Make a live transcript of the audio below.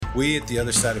We at the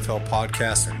Other Side of Hell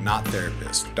podcast are not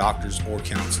therapists, doctors, or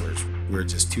counselors. We're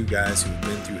just two guys who have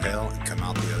been through hell and come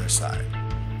out the other side.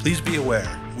 Please be aware,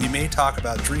 we may talk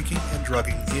about drinking and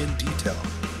drugging in detail.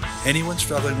 Anyone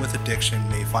struggling with addiction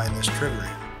may find this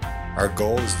triggering. Our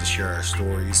goal is to share our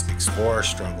stories, explore our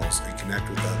struggles, and connect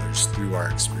with others through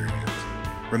our experience.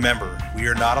 Remember, we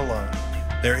are not alone.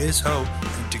 There is hope,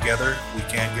 and together we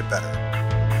can get better.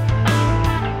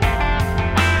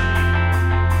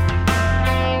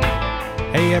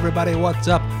 Hey everybody, what's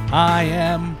up? I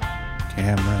am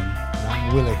Cameron. And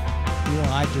I'm Willie. You know,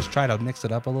 I just try to mix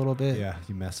it up a little bit. Yeah,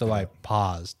 you messed So it I up.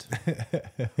 paused.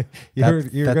 You're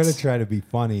going that's- to try to be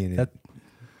funny. And That's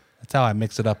how I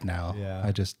mix it up now. Yeah.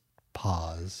 I just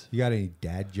pause. you got any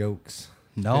dad jokes?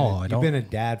 No, I don't. You've been a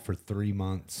dad for 3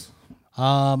 months.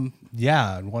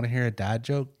 Yeah, want to hear a dad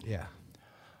joke? Yeah.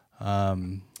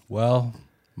 Well,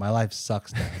 my life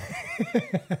sucks now.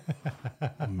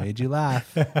 Made you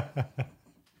laugh.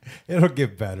 It'll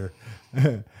get better.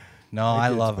 No, I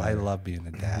gets love better. being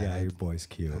a dad. Yeah, your boy's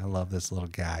cute. I love this little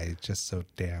guy. He's just so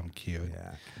damn cute.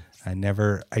 Yeah.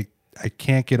 I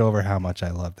can't get over how much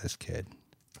I love this kid.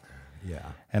 Yeah.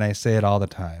 And I say it all the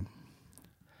time.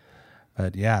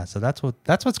 But yeah, so that's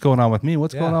what's going on with me.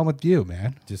 What's Yeah. going on with you,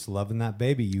 man? Just loving that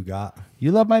baby you got.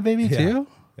 You love my baby Yeah. too?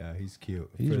 Yeah, he's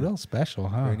cute. He's real special,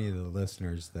 huh? For any of the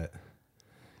listeners that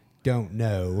don't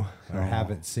know or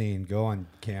haven't seen, go on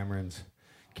Cameron's.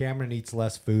 Cameron Eats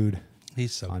Less Food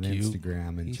He's so on cute.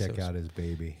 Instagram and He's check so out his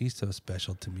baby. He's so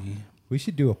special to me. We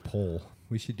should do a poll.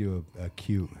 We should do a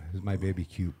cute, is my baby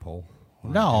cute poll.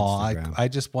 on No, Instagram. I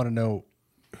just want to know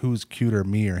who's cuter,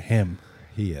 me or him.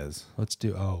 He is. Let's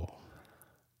do.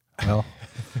 Well,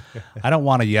 I don't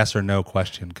want a yes or no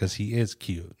question because he is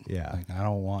cute. Yeah. Like, I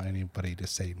don't want anybody to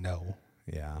say no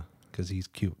Yeah, because he's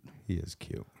cute. he is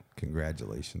cute.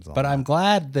 Congratulations on But that. I'm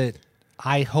glad that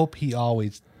I hope he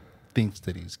always thinks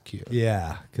that he's cute.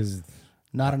 Yeah, because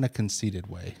Not in a conceited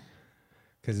way.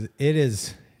 it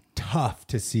is tough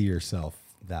to see yourself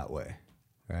that way,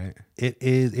 right?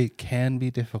 It can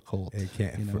be difficult. It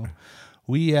can. You know?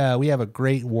 We have a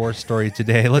great war story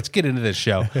today. Let's get into this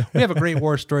show. We have a great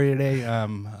war story today.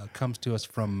 Comes to us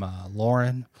from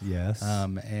Lauren. Yes.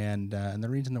 And the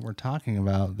reason that we're talking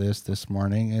about this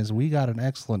morning is we got an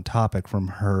excellent topic from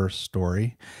her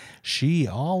story. She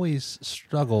always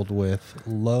struggled with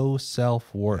low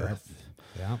self-worth.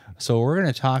 Yeah. So we're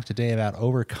going to talk today about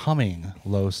overcoming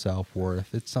low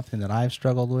self-worth. It's something that I've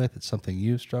struggled with. It's something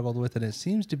you've struggled with. And it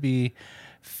seems to be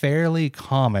fairly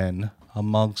common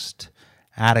amongst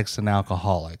addicts and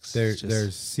alcoholics. There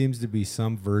seems to be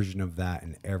some version of that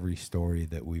in every story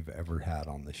that we've ever had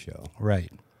on the show.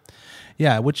 Right.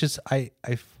 Yeah, which is I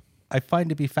find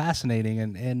to be fascinating,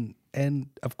 and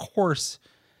of course,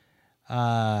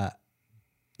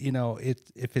 you know,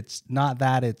 if it's not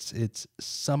that, it's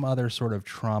some other sort of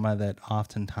trauma that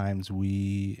oftentimes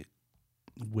we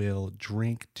will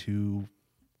drink to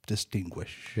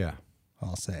distinguish. Yeah.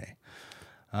 I'll say.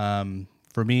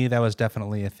 For me, that was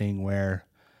definitely a thing where,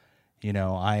 you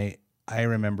know, I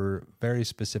remember very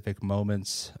specific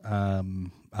moments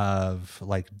of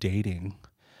like dating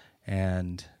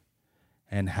and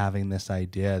having this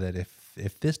idea that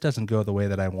if this doesn't go the way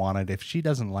that I wanted, if she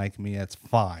doesn't like me, it's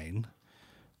fine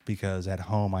because at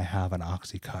home I have an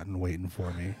Oxycontin waiting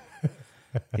for me.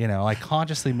 You know, like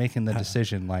consciously making the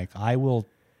decision, like I will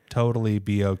totally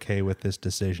be okay with this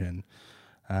decision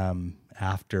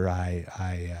after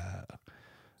I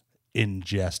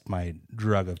ingest my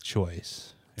drug of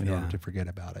choice in order to forget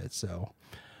about it. So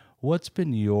what's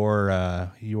been your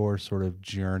sort of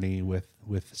journey with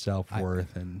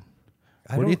self-worth and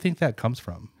where do you think that comes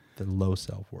from, the low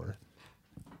self-worth?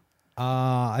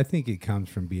 I think it comes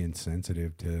from being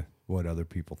sensitive to what other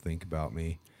people think about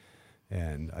me.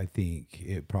 And I think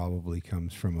it probably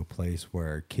comes from a place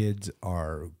where kids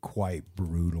are quite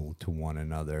brutal to one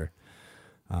another.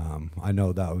 I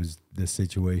know that was the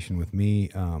situation with me.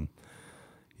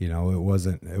 You know, it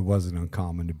wasn't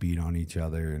uncommon to beat on each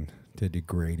other and to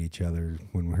degrade each other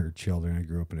when we were children. I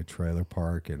grew up in a trailer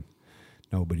park, and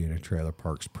nobody in a trailer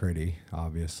park's pretty,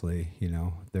 obviously. You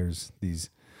know, there's these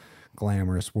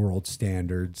glamorous world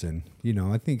standards, and, you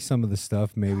know, I think some of the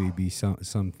stuff maybe be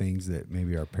some things that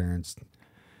maybe our parents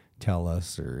tell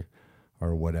us or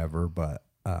whatever, but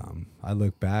I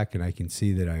look back and I can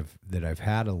see that I've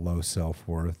had a low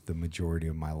self-worth the majority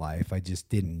of my life. I just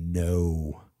didn't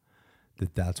know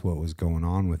that that's what was going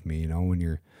on with me. You know,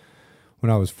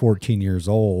 when I was 14 years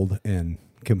old and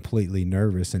completely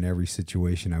nervous in every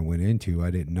situation I went into, I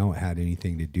didn't know it had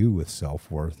anything to do with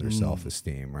self-worth or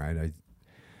self-esteem, right? I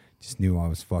just knew I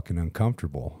was fucking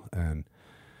uncomfortable. And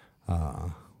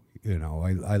you know,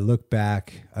 I look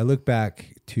back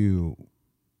to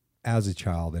as a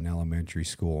child in elementary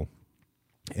school,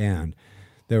 and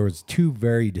there was two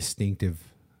very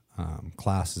distinctive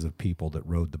classes of people that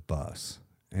rode the bus,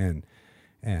 and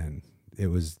it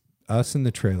was us in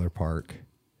the trailer park,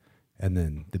 and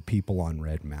then the people on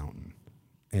Red Mountain.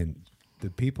 And the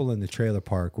people in the trailer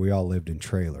park, we all lived in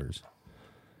trailers,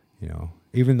 you know,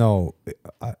 even though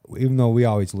we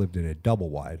always lived in a double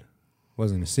wide. It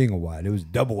wasn't a single wide, it was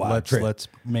double wide. Let's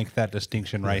make that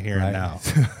distinction right here and now.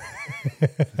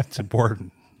 It's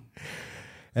important.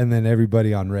 And then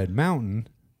everybody on Red Mountain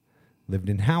lived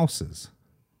in houses.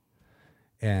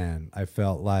 And I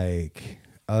felt like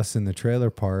us in the trailer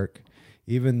park,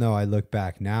 even though I look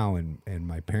back now and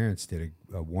my parents did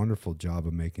a wonderful job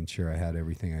of making sure I had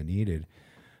everything I needed,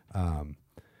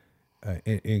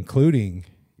 including,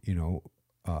 you know,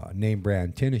 name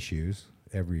brand tennis shoes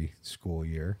every school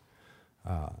year.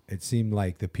 It seemed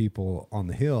like the people on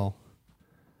the hill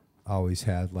always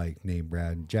had like name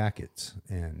brand jackets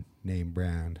and name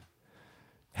brand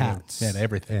hats and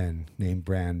everything, and name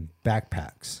brand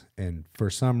backpacks. And for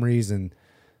some reason,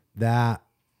 that,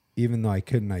 even though I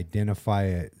couldn't identify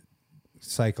it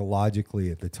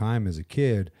psychologically at the time as a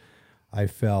kid, I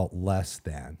felt less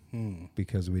than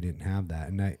because we didn't have that.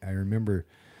 And I remember,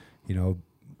 you know,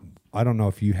 I don't know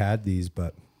if you had these,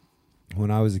 but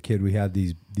when I was a kid, we had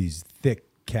these thick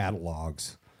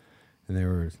catalogs, and they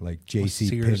were like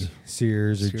Sears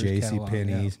or J.C.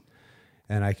 Penney's,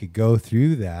 and I could go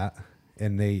through that,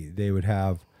 and they would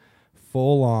have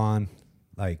full on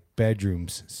like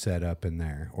bedrooms set up in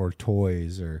there, or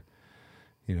toys, or,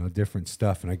 you know, different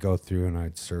stuff. And I go through and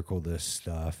I'd circle this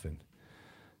stuff, and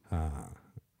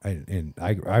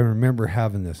I remember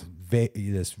having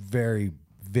this very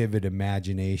vivid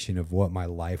imagination of what my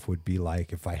life would be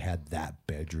like if I had that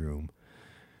bedroom,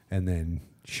 and then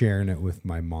sharing it with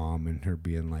my mom and her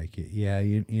being like, yeah,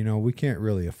 you know, we can't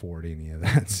really afford any of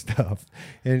that stuff.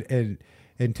 And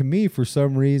to me, for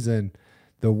some reason,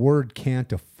 the word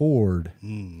can't afford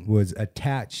was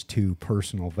attached to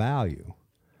personal value,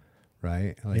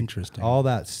 right? Like, interesting. All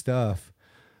that stuff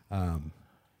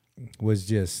was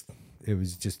just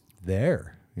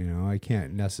there. You know, I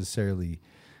can't necessarily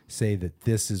say that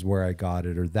this is where I got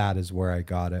it or that is where I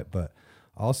got it, but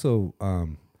also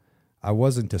I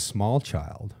wasn't a small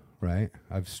child, right?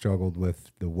 I've struggled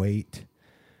with the weight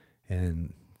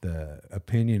and the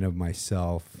opinion of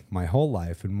myself my whole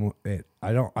life, and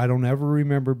I don't ever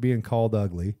remember being called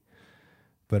ugly,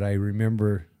 but I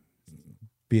remember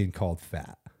being called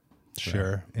fat.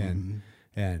 Sure. Right?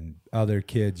 And other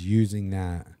kids using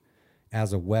that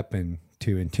as a weapon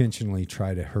to intentionally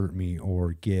try to hurt me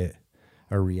or get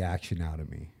a reaction out of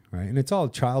me, right? And it's all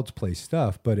child's play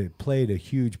stuff, but it played a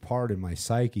huge part in my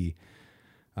psyche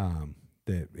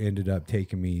that ended up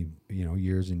taking me, you know,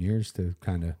 years and years to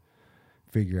kind of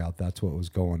figure out that's what was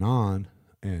going on,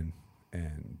 and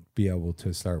be able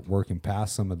to start working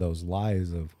past some of those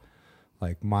lies of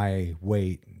like my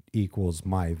weight equals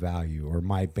my value, or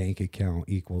my bank account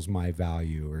equals my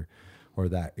value, or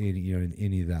that, you know,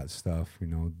 any of that stuff, you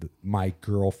know, my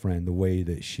girlfriend, the way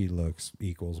that she looks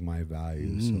equals my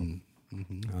value. So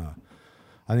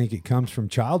I think it comes from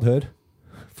childhood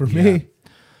for me.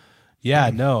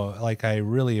 Yeah, no, like I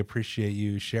really appreciate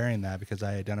you sharing that, because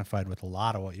I identified with a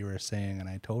lot of what you were saying, and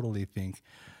I totally think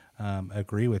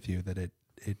agree with you that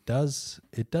it does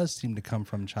seem to come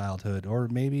from childhood, or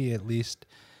maybe at least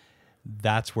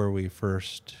that's where we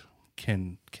first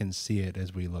can see it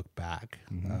as we look back.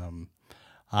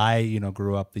 I, you know,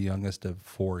 grew up the youngest of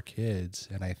 4 kids,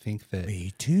 and I think that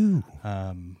me too.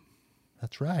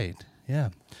 That's right. Yeah.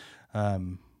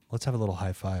 Let's have a little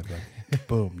high five. Like,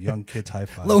 boom, young kids high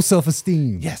five. Low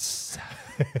self-esteem. Yes.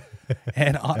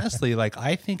 And honestly, like,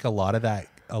 I think a lot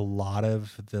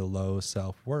of the low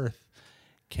self-worth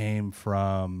came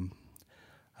from,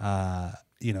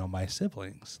 you know, my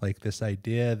siblings. Like, this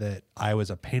idea that I was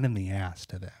a pain in the ass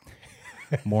to them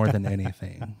more than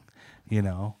anything, you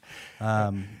know.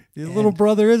 Your little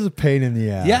brother is a pain in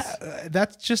the ass. Yeah,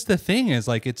 that's just the thing, is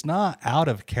like, it's not out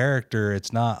of character.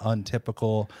 It's not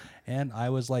untypical. And I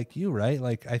was like you, right?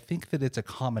 Like, I think that it's a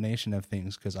combination of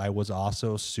things, because I was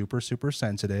also super, super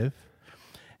sensitive.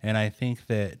 And I think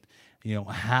that, you know,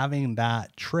 having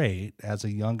that trait as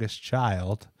a youngest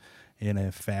child in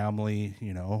a family,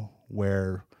 you know,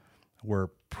 where we're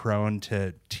prone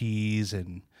to tease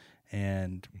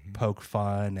and poke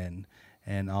fun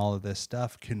and all of this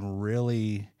stuff can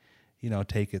really, you know,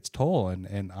 take its toll.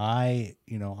 And I,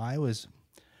 you know, I was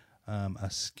a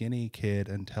skinny kid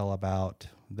until about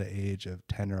the age of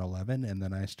 10 or 11, and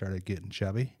then I started getting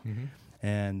chubby.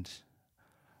 And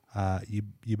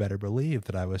you better believe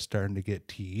that I was starting to get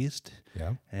teased.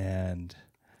 Yeah. And,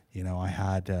 you know, I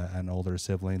had an older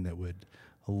sibling that would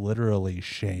literally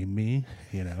shame me,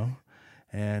 you know,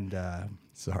 and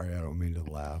Sorry, I don't mean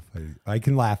to laugh. I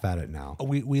can laugh at it now.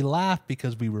 we laughed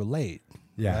because we relate,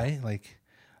 Yeah. right? Like,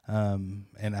 and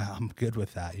I'm good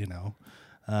with that, you know.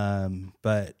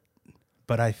 But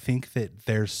I think that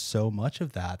there's so much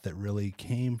of that really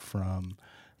came from,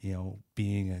 you know,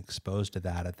 being exposed to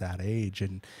that at that age.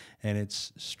 And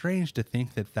it's strange to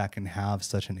think that can have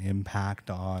such an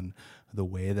impact on the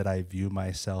way that I view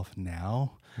myself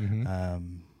now.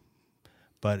 Mm-hmm.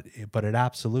 But it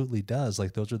absolutely does.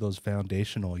 Like, those are those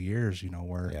foundational years, you know,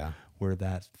 where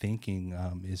that thinking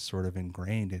is sort of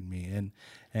ingrained in me.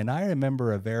 And I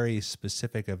remember a very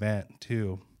specific event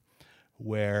too,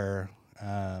 where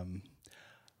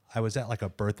I was at like a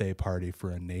birthday party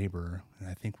for a neighbor, and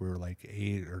I think we were like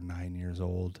 8 or 9 years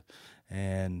old,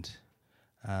 and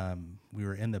we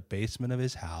were in the basement of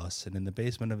his house, and in the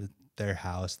basement of their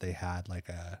house they had like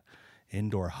a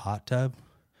indoor hot tub.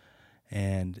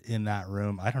 And in that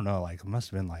room, I don't know, like it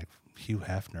must have been like Hugh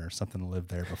Hefner or something lived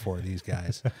there before these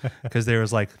guys, because there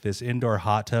was like this indoor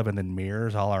hot tub and then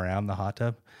mirrors all around the hot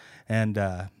tub. And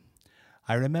I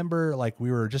remember like we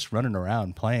were just running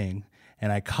around playing,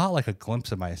 and I caught like a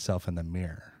glimpse of myself in the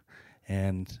mirror.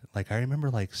 And like I remember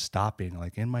like stopping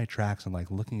like in my tracks and like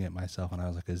looking at myself, and I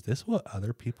was like, is this what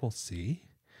other people see?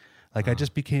 Like I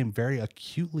just became very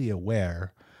acutely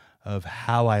aware of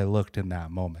how I looked in that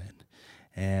moment.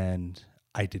 And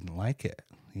I didn't like it,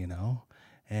 you know,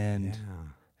 and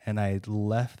I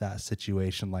left that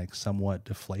situation like somewhat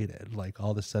deflated. Like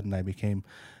all of a sudden I became,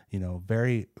 you know,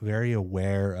 very, very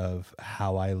aware of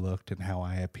how I looked and how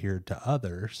I appeared to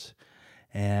others.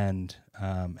 And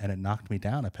it knocked me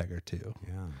down a peg or two.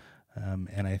 Yeah.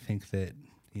 And I think that,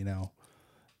 you know,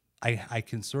 I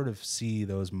can sort of see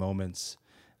those moments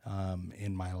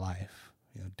in my life.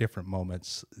 You know, different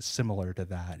moments similar to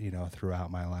that, you know,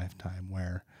 throughout my lifetime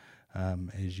where,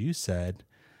 as you said,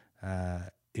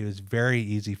 it was very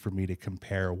easy for me to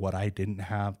compare what I didn't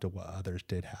have to what others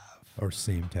did have. Or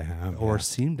seem to have. Or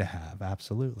seem to have,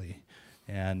 absolutely.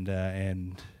 And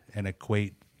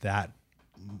equate that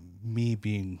me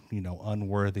being, you know,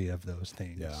 unworthy of those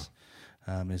things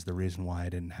is the reason why I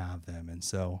didn't have them. And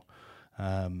so,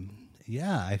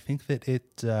 I think that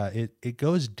it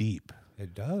goes deep.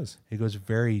 It does. It goes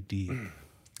very deep.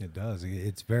 It does.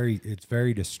 It's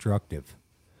very destructive.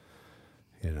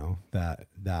 You know,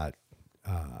 that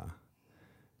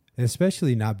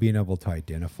especially not being able to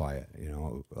identify it. You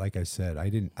know, like I said, I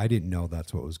didn't know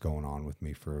that's what was going on with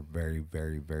me for a very,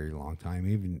 very, very long time.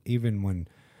 Even when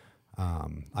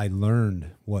I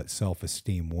learned what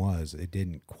self-esteem was, it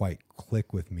didn't quite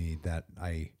click with me that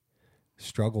I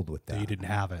struggled with that. You didn't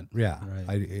have it. Yeah,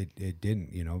 right. It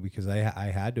didn't, you know, because I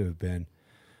had to have been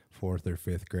 4th or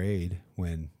 5th grade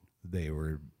when they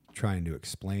were trying to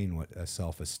explain what a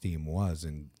self-esteem was,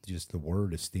 and just the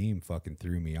word esteem fucking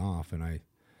threw me off, and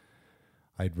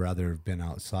I'd rather have been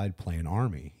outside playing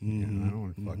Army. You know, I don't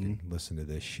want to fucking listen to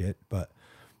this shit. But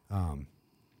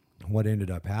what ended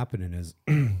up happening is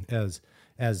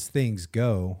as things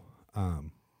go,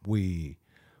 we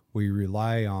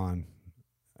rely on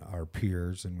our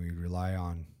peers, and we rely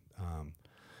on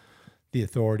the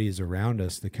authorities around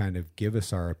us to kind of give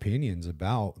us our opinions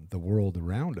about the world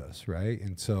around us, right?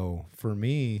 And so for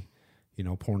me, you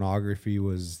know, pornography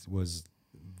was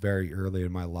very early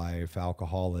in my life.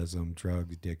 Alcoholism,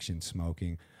 drug addiction,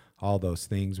 smoking, all those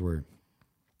things were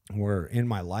in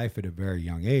my life at a very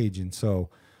young age. And so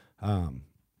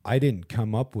I didn't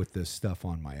come up with this stuff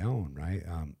on my own, right?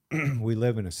 We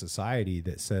live in a society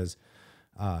that says,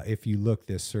 if you look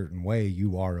this certain way,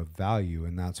 you are of value,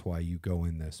 and that's why you go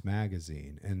in this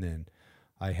magazine. And then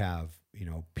I have, you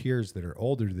know, peers that are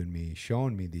older than me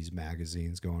showing me these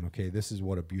magazines going, okay, this is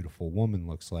what a beautiful woman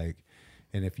looks like.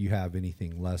 And if you have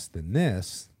anything less than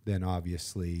this, then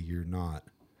obviously you're not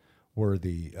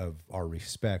worthy of our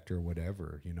respect or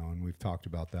whatever, you know. And we've talked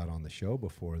about that on the show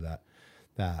before, that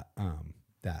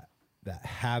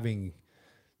having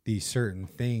these certain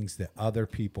things that other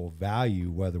people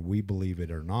value, whether we believe it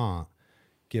or not,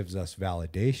 gives us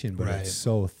validation, but it's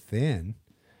so thin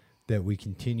that we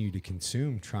continue to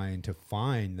consume, trying to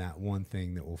find that one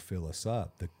thing that will fill us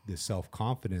up, the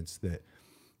self-confidence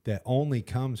that only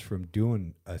comes from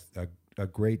doing a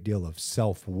great deal of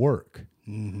self-work,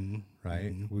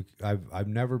 right? I've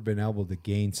never been able to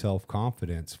gain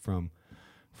self-confidence from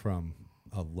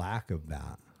a lack of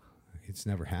that. It's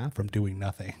never happened. From doing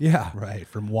nothing. Yeah. Right.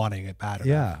 From wanting it bad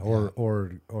enough. Yeah.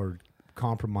 Or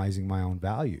compromising my own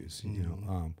values, you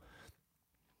know.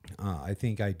 I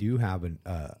think I do have an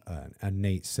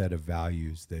innate set of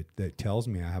values that tells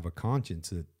me I have a conscience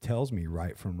that tells me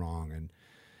right from wrong,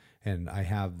 and I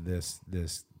have this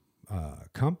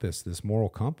compass, this moral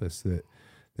compass that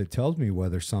tells me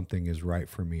whether something is right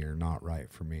for me or not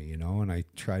right for me, you know. And I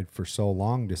tried for so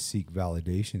long to seek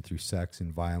validation through sex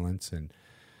and violence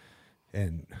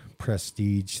and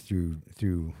prestige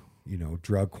through you know,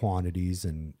 drug quantities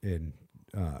and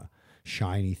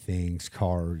shiny things,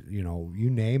 car, you know,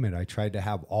 you name it. I tried to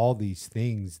have all these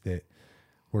things that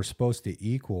were supposed to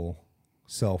equal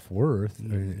self-worth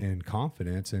and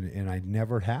confidence, and I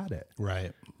never had it.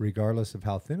 Right. Regardless of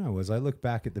how thin I was. I look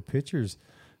back at the pictures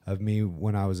of me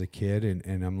when I was a kid,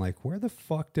 and I'm like, where the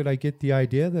fuck did I get the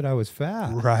idea that I was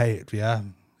fat? Right. Yeah.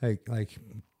 Like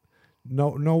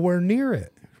nowhere near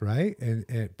it. Right.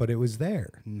 But it was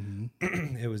there.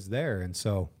 Mm-hmm. It was there. And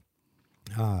so,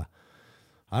 I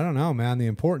don't know, man. The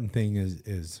important thing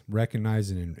is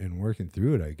recognizing and working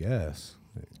through it, I guess.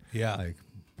 Yeah. Like,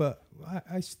 but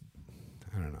I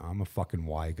don't know. I'm a fucking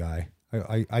why guy.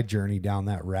 I journey down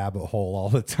that rabbit hole all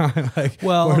the time. Like,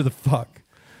 well, where the fuck?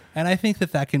 And I think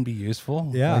that can be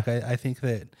useful. Yeah. Like, I think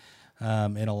that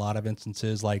in a lot of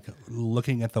instances, like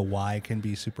looking at the why can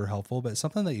be super helpful. But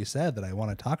something that you said that I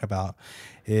want to talk about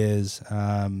is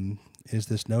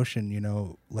this notion, you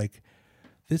know, like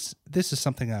this is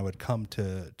something I would come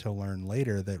to learn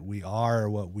later, that we are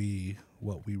what we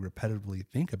repetitively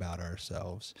think about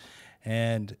ourselves.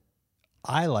 And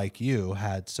I, like you,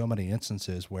 had so many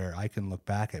instances where I can look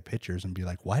back at pictures and be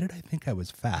like, why did I think I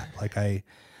was fat? Like I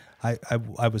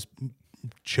was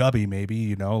chubby, maybe,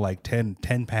 you know, like 10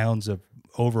 pounds of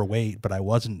overweight, but I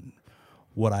wasn't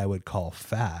what I would call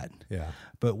fat. Yeah.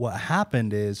 But what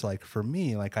happened is, like, for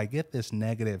me, like, I get this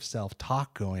negative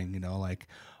self-talk going, you know, like,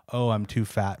 oh, I'm too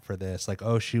fat for this. Like,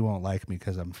 oh, she won't like me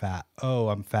because I'm fat. Oh,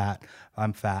 I'm fat.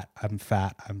 I'm fat. I'm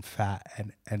fat. I'm fat.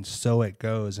 And so it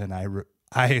goes. And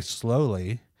I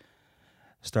slowly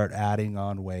start adding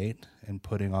on weight and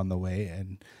putting on the weight,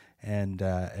 and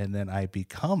then I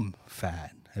become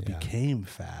fat. I became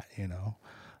fat, you know,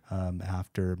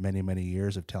 after many, many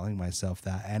years of telling myself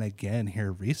that. And again,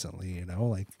 here recently, you know,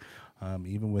 like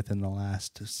even within the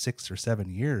last 6 or 7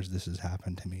 years, this has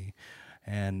happened to me.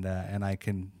 And I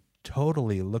can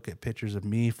totally look at pictures of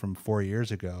me from 4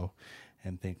 years ago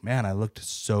and think, man, I looked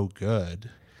so good,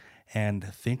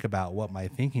 and think about what my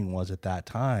thinking was at that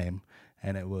time.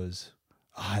 And it was,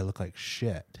 oh, I look like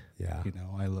shit. Yeah. You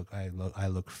know, I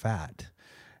look fat.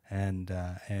 And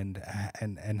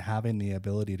having the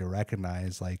ability to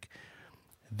recognize, like,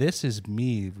 this is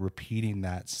me repeating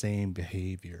that same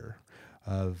behavior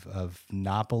of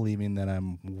not believing that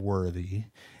I'm worthy,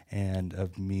 and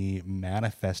of me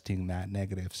manifesting that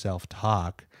negative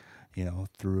self-talk, you know,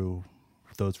 through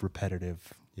those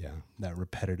repetitive,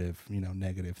 you know,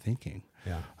 negative thinking.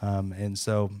 Yeah. And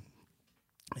so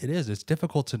it's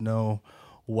difficult to know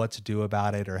what to do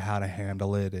about it or how to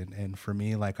handle it. And for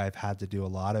me, like, I've had to do a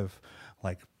lot of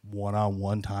like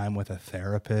one-on-one time with a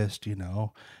therapist, you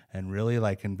know, and really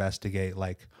like investigate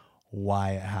like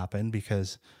why it happened,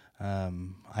 because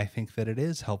I think that it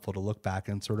is helpful to look back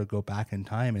and sort of go back in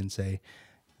time and say,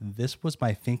 this was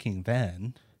my thinking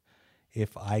then.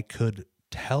 If I could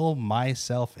tell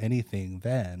myself anything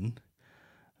then,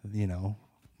 you know,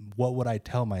 what would I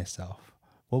tell myself?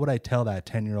 What would I tell that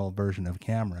 10-year-old version of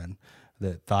Cameron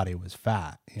that thought he was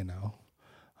fat, you know,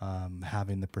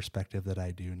 having the perspective that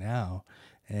I do now.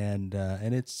 And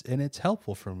it's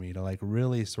helpful for me to like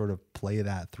really sort of play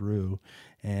that through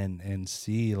and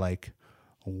see like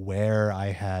where I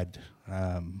had,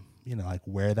 you know, like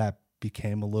where that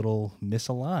became a little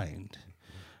misaligned,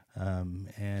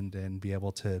 and be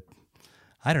able to,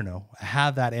 I don't know,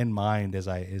 have that in mind as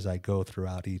I go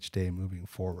throughout each day moving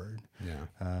forward.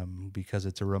 Yeah. Because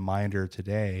it's a reminder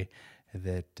today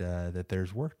that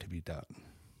there's work to be done.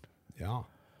 Yeah.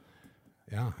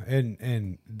 Yeah.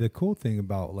 And the cool thing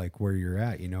about like where you're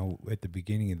at, you know, at the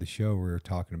beginning of the show, we were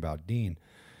talking about Dean,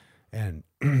 and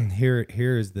here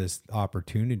is this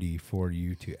opportunity for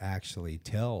you to actually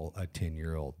tell a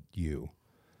 10-year-old you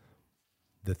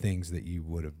the things that you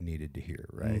would have needed to hear.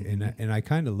 Right. Mm-hmm. And I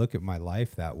kind of look at my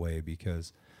life that way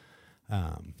because,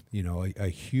 you know, a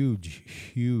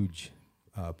huge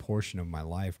portion of my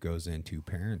life goes into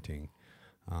parenting.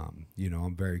 You know,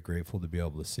 I'm very grateful to be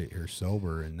able to sit here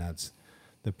sober, and that's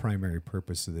the primary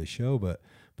purpose of the show. But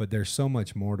there's so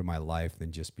much more to my life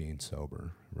than just being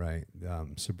sober, right?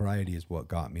 Sobriety is what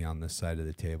got me on this side of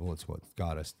the table. It's what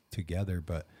got us together.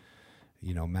 But,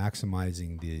 you know,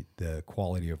 maximizing the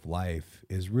quality of life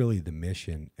is really the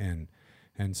mission. And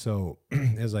so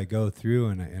as I go through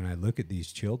and I look at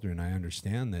these children, I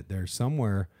understand that there's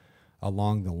somewhere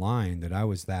along the line that I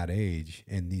was that age,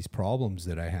 and these problems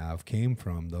that I have came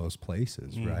from those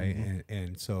places, right?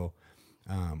 And so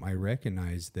I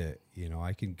recognize that, you know,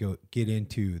 I can get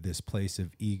into this place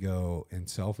of ego and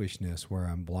selfishness where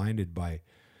I'm blinded by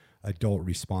adult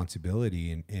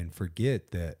responsibility and forget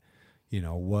that, you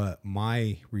know, what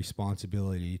my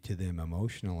responsibility to them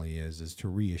emotionally is to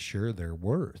reassure their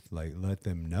worth, like let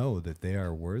them know that they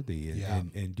are worthy,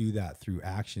 and do that through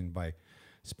action by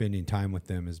spending time with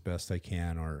them as best I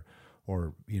can,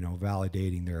 or you know,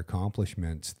 validating their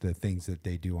accomplishments, the things that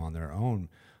they do on their own.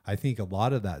 I think a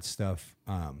lot of that stuff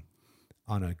on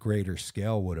a greater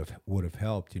scale would have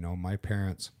helped. You know, my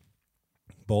parents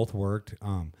both worked.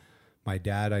 My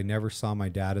dad, I never saw my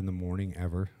dad in the morning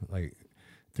ever. Like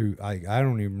I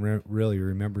don't even really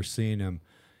remember seeing him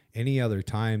any other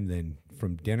time than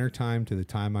from dinner time to the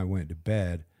time I went to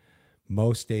bed,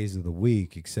 most days of the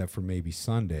week, except for maybe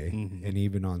Sunday. And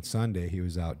even on Sunday, he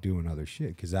was out doing other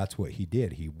shit, because that's what he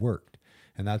did. He worked.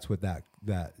 And that's what that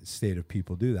state of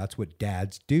people do. That's what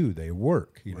dads do. They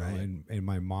work, you know, and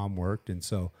my mom worked. And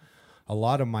so a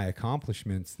lot of my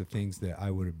accomplishments, the things that I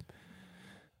would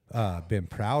have been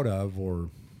proud of or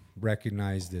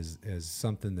recognized as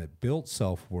something that built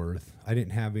self-worth, I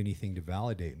didn't have anything to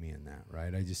validate me in that,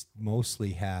 right? I just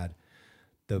mostly had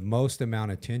the most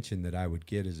amount of attention that I would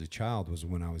get as a child was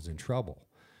when I was in trouble.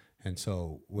 And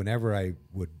so whenever I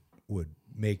would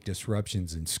make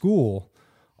disruptions in school,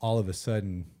 all of a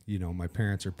sudden, you know, my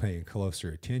parents are paying closer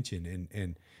attention.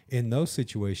 And in those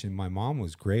situations, my mom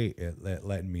was great at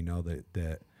letting me know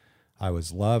that I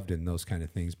was loved and those kind of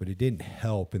things, but it didn't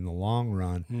help in the long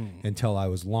run until I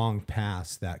was long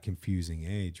past that confusing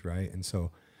age, right? And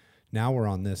so now we're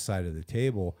on this side of the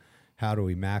table. How do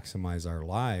we maximize our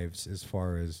lives as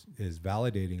far as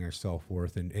validating our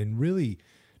self-worth and really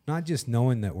not just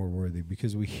knowing that we're worthy,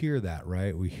 because we hear that,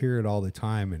 right? We hear it all the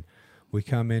time, and we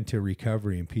come into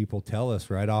recovery and people tell us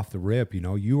right off the rip, you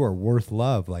know, you are worth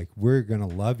love. Like, we're going to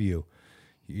love you.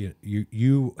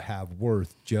 You have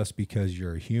worth just because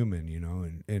you're a human, you know,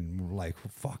 and we're like,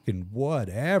 fucking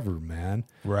whatever, man.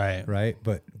 Right. Right.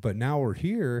 But now we're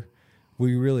here.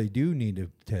 We really do need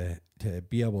to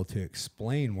be able to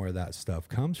explain where that stuff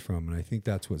comes from. And I think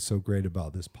that's what's so great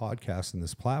about this podcast and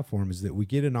this platform, is that we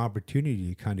get an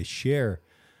opportunity to kind of share.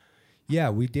 Yeah,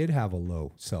 we did have a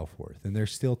low self-worth, and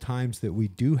there's still times that we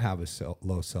do have a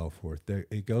low self-worth.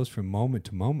 It goes from moment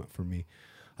to moment for me.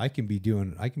 I can be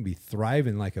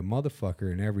thriving like a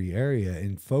motherfucker in every area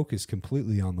and focus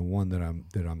completely on the one that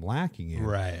I'm lacking in.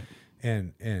 Right.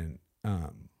 And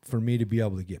for me to be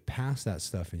able to get past that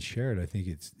stuff and share it, I think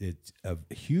it's of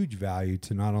huge value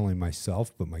to not only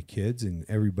myself, but my kids and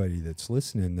everybody that's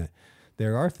listening, that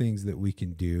there are things that we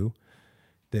can do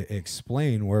that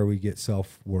explain where we get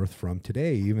self-worth from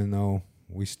today, even though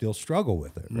we still struggle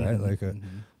with it, right? Like I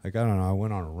don't know, I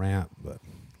went on a rant, but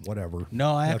whatever.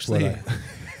 No, I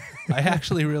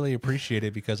actually really appreciate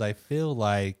it, because I feel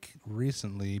like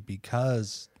recently,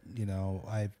 because, you know,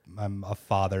 I'm a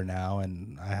father now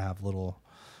and I have little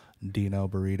Dino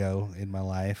Burrito in my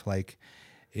life, like,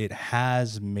 it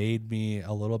has made me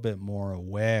a little bit more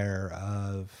aware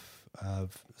of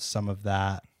some of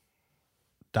that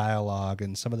dialogue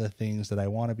and some of the things that I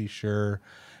want to be sure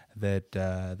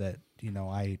that you know,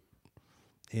 I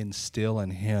instill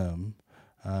in him.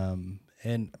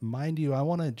 And mind you, I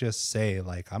want to just say,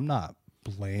 like, I'm not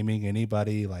blaming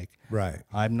anybody. Like, right.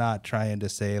 I'm not trying to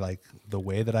say like the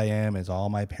way that I am is all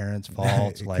my parents'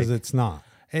 fault. Because like, it's not.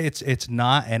 It's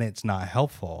not, and it's not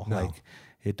helpful. No. Like,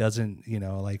 it doesn't, you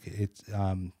know, like, it's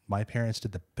my parents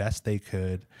did the best they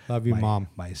could. Love you, Mom.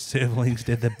 My siblings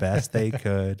did the best they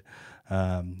could.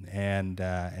 And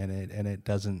it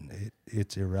doesn't,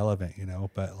 it's irrelevant, you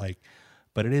know,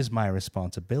 but it is my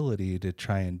responsibility to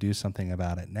try and do something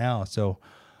about it now. So,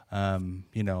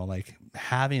 you know, like,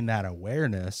 having that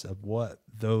awareness of what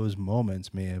those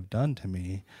moments may have done to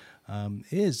me,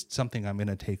 is something I'm going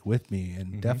to take with me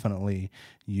and definitely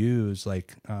use,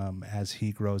 like, as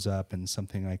he grows up, and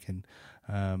something I can,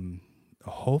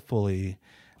 hopefully,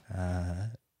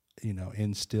 you know,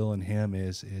 instill in him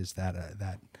is that,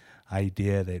 that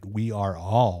idea that we are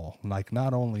all, like,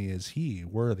 not only is he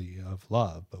worthy of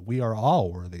love, but we are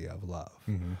all worthy of love.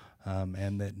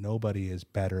 And that nobody is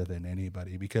better than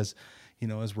anybody, because, you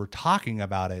know, as we're talking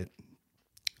about it,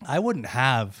 I wouldn't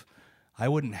have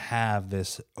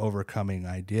this overcoming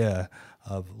idea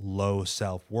of low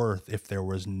self-worth if there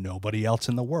was nobody else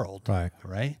in the world.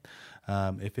 Right.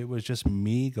 If it was just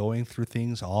me going through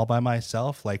things all by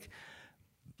myself, like,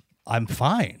 I'm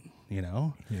fine, you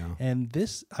know? Yeah. And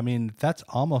this, I mean, that's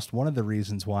almost one of the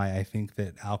reasons why I think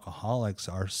that alcoholics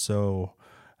are so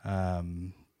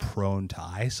prone to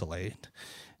isolate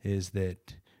is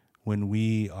that when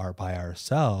we are by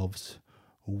ourselves,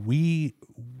 we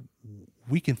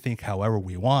can think however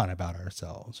we want about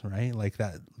ourselves, right? Like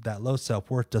that low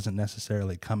self-worth doesn't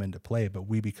necessarily come into play, but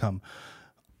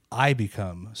I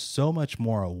become so much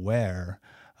more aware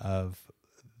of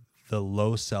the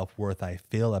low self-worth I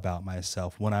feel about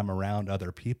myself when I'm around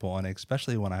other people, and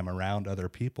especially when I'm around other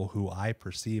people who I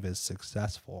perceive as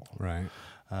successful. Right.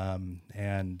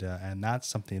 And that's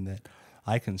something that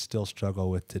I can still struggle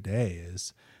with today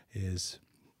is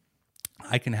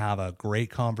I can have a great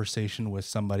conversation with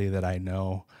somebody that I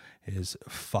know is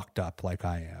fucked up like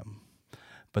I am.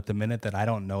 But the minute that I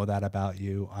don't know that about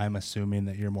you, I'm assuming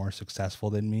that you're more successful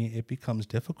than me. It becomes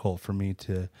difficult for me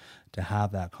to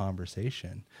have that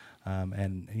conversation.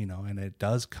 And it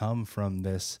does come from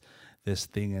this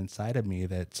thing inside of me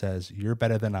that says, you're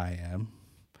better than I am.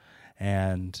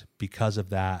 And because of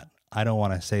that, I don't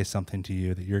want to say something to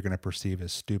you that you're going to perceive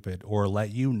as stupid or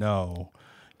let you know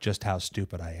just how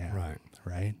stupid I am.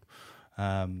 Right.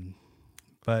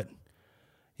 But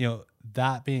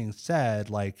that being said,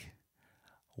 like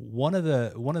one of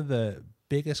the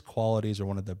biggest qualities or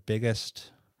one of the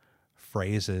biggest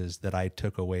phrases that I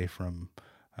took away from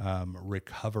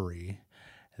recovery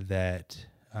that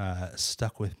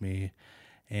stuck with me,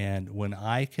 and when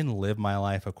I can live my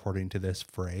life according to this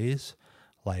phrase,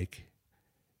 like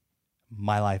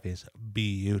my life is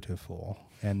beautiful.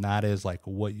 And that is like,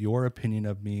 what your opinion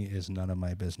of me is none of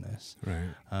my business.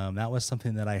 Right. That was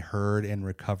something that I heard in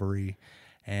recovery.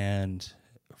 And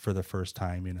for the first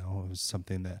time, it was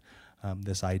something that,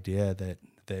 this idea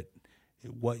that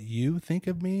what you think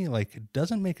of me, like, it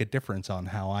doesn't make a difference on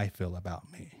how I feel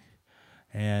about me.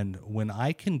 And when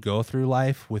I can go through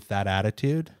life with that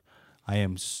attitude, I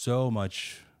am so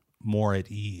much more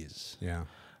at ease. Yeah.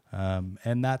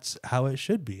 And that's how it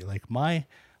should be. Like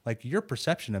your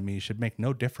perception of me should make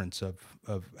no difference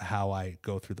of how I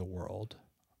go through the world,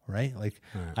 right? Like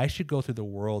right. I should go through the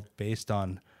world based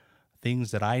on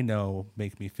things that I know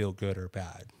make me feel good or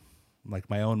bad, like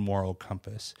my own moral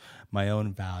compass, my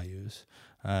own values.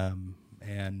 And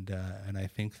I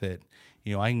think that,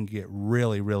 I can get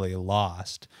really, really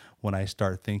lost when I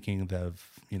start thinking of,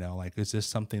 like, is this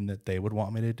something that they would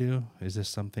want me to do? Is this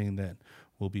something that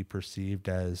will be perceived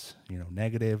as,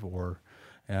 negative, or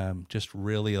just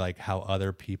really like how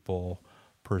other people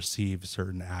perceive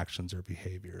certain actions or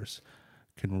behaviors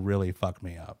can really fuck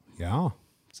me up. Yeah.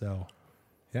 So.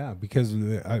 Yeah, because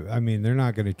I mean, they're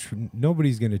not going to.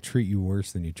 Nobody's going to treat you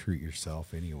worse than you treat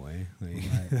yourself anyway. Like,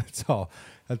 right. That's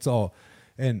all.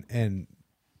 And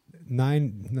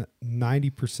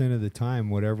 90% of the time,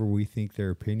 whatever we think their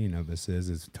opinion of us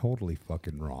is totally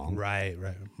fucking wrong. Right.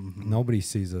 Mm-hmm. Nobody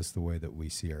sees us the way that we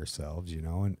see ourselves,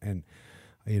 and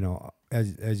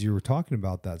as you were talking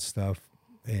about that stuff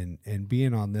and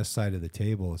being on this side of the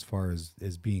table as far as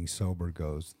being sober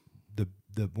goes,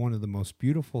 the one of the most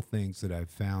beautiful things that I've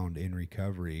found in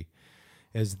recovery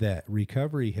is that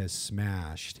recovery has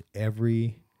smashed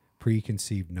every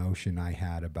preconceived notion I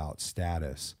had about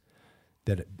status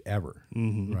that ever,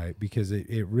 mm-hmm. right? Because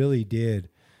it really did.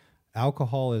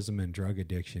 Alcoholism and drug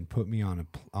addiction put me on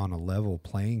a level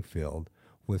playing field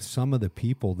with some of the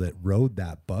people that rode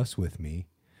that bus with me,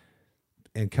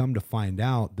 and come to find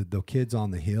out that the kids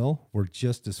on the hill were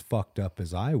just as fucked up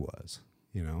as I was,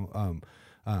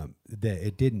 that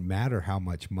it didn't matter how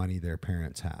much money their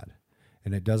parents had,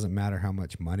 and it doesn't matter how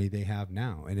much money they have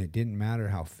now, and it didn't matter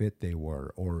how fit they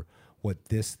were or what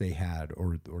this they had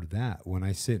or that. When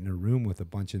I sit in a room with a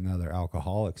bunch of other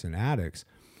alcoholics and addicts,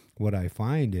 what I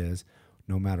find is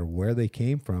no matter where they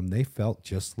came from, they felt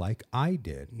just like I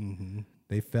did. Mm-hmm.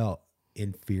 They felt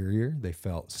inferior. They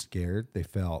felt scared. They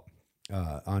felt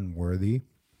unworthy.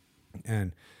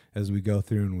 And as we go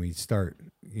through and we start,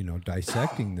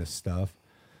 dissecting this stuff,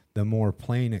 the more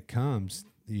plain it comes,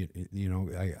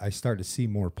 I start to see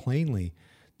more plainly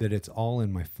that it's all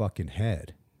in my fucking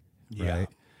head. Yeah. Right.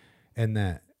 And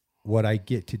that what I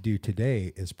get to do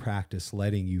today is practice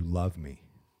letting you love me.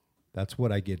 That's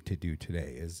what I get to do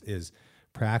today is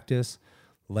practice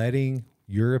letting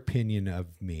your opinion of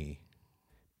me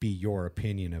be your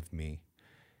opinion of me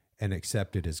and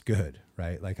accept it as good,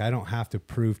 right? Like I don't have to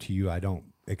prove to you I don't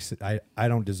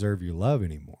deserve your love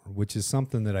anymore, which is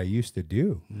something that I used to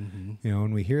do. Mm-hmm.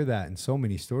 And we hear that in so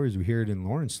many stories. We hear it in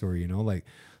Lauren's story, like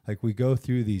we go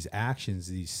through these actions,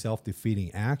 these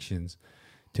self-defeating actions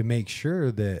to make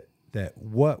sure that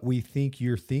what we think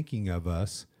you're thinking of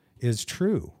us is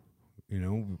true.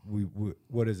 We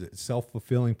what is it?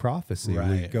 Self-fulfilling prophecy. Right.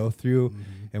 We go through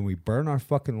mm-hmm. and we burn our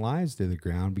fucking lives to the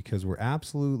ground because we're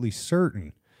absolutely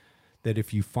certain that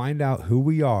if you find out who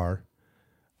we are,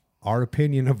 our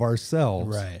opinion of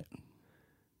ourselves, Right.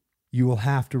 you will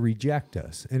have to reject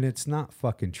us. And it's not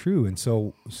fucking true. And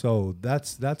so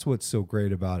that's what's so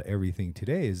great about everything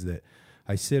today is that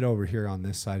I sit over here on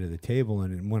this side of the table,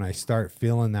 and when I start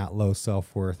feeling that low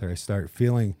self-worth, or I start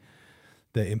feeling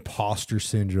the imposter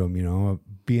syndrome, you know,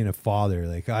 being a father,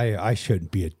 like I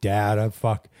shouldn't be a dad. I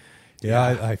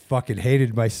fucking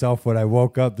hated myself when I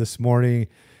woke up this morning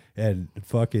and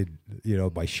fucking, you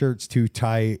know, my shirt's too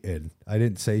tight and I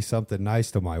didn't say something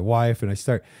nice to my wife. And I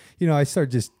start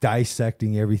just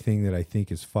dissecting everything that I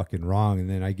think is fucking wrong. And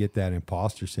then I get that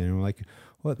imposter syndrome. I'm like,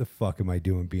 what the fuck am I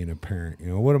doing being a parent? You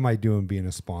know, what am I doing being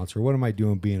a sponsor? What am I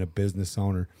doing being a business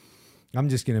owner? I'm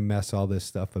just going to mess all this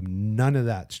stuff up. None of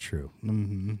that's true.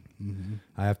 Mm-hmm. Mm-hmm.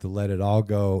 I have to let it all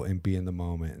go and be in the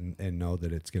moment and know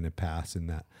that it's going to pass, and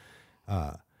that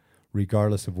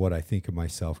regardless of what I think of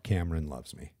myself, Cameron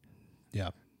loves me. Yeah.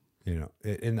 You know,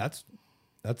 and that's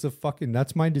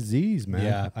my disease, man.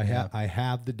 Yeah, I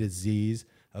have the disease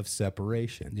of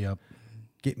separation. Yep.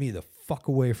 Get me the fuck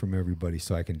away from everybody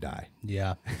so I can die.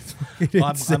 Yeah. It's Well,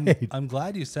 insane. I'm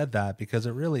glad you said that, because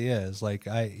it really is like,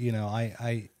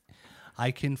 I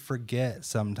can forget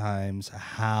sometimes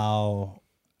how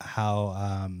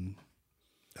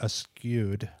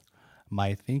askewed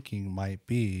my thinking might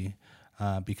be,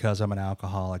 because I'm an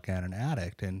alcoholic and an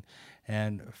addict.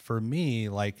 And for me,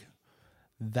 like,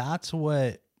 that's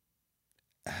what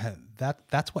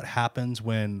happens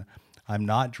when I'm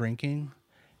not drinking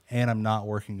and I'm not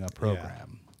working a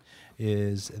program,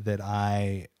 is that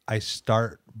I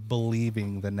start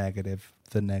believing the negative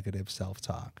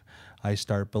self-talk. I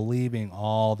start believing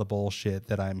all the bullshit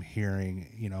that I'm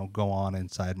hearing, you know, go on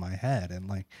inside my head. And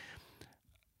like,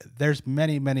 there's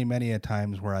many a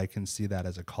times where I can see that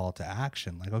as a call to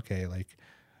action. Like, okay, like,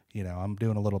 you know, I'm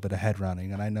doing a little bit of head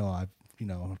running, and I know I've, you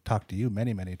know, talked to you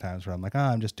many times where I'm like,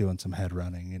 I'm just doing some head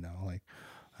running, you know, like,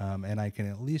 and I can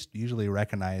at least usually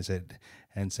recognize it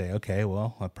and say, okay,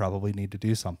 well, I probably need to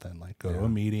do something, like go to a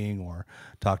meeting or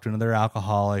talk to another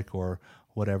alcoholic or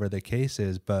whatever the case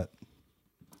is. But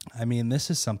I mean, this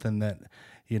is something that,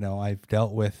 you know, I've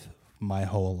dealt with my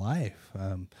whole life,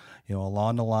 you know,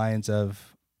 along the lines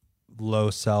of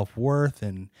low self-worth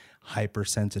and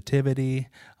hypersensitivity.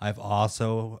 I've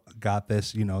also got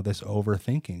this, you know, this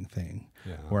overthinking thing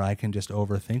where I can just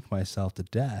overthink myself to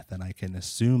death, and I can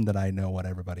assume that I know what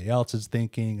everybody else is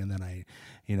thinking. And then I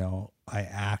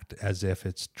act as if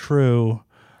it's true.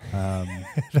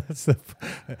 That's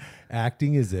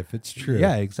acting as if it's true.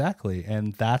 Yeah, exactly.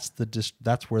 And that's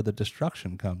where the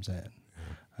destruction comes in.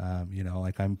 You know,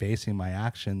 like, I'm basing my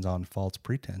actions on false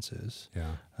pretenses,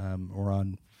 or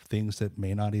on things that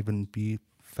may not even be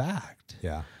fact.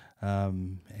 Yeah.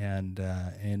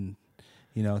 And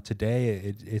you know,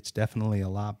 today it's definitely a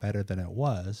lot better than it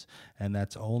was. And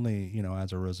that's only, you know,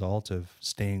 as a result of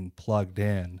staying plugged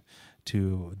in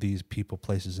to these people,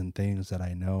 places, and things that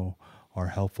I know are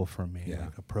helpful for me,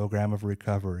 like a program of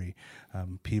recovery,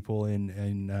 people in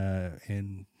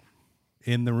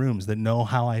the rooms that know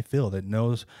how I feel, that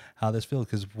knows how this feels,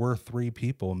 because we're three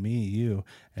people, me, you,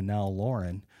 and now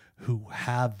Lauren, who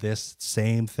have this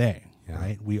same thing,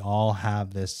 right? We all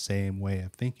have this same way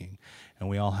of thinking, and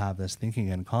we all have this thinking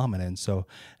in common. And so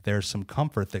there's some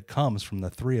comfort that comes from the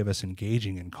three of us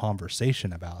engaging in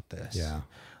conversation about this. Yeah.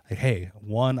 Like, hey,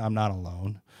 one, I'm not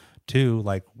alone. Two,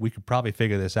 like, we could probably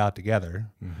figure this out together.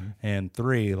 Mm-hmm. And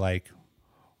three, like,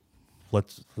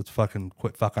 let's fucking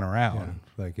quit fucking around.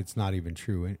 Yeah. Like, it's not even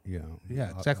true, you know. Yeah,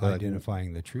 exactly.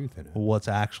 Identifying the truth in it. What's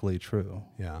actually true.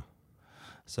 Yeah.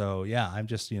 So yeah, I'm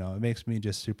just, you know, it makes me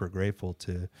just super grateful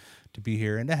to be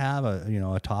here and to have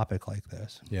a topic like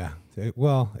this. Yeah.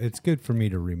 Well, it's good for me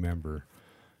to remember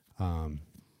that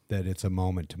it's a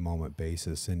moment to moment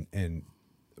basis. And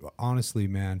honestly,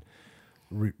 man,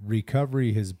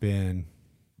 recovery has been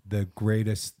the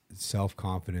greatest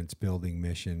self-confidence building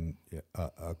mission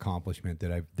accomplishment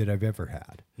that I've ever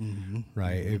had. Mm-hmm.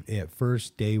 Right. Mm-hmm. At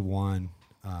first, day one,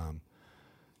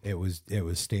 it was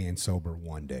staying sober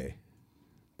one day.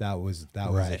 That was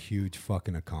a huge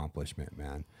fucking accomplishment,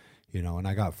 man. You know, and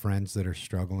I got friends that are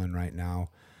struggling right now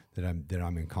that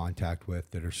I'm in contact with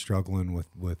that are struggling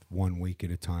with 1 week at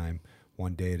a time,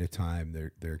 one day at a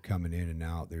time. They're coming in and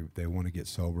out. They want to get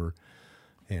sober,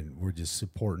 and we're just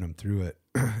supporting them through it.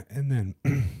 And then,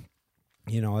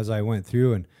 you know, as I went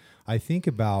through and I think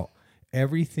about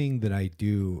everything that I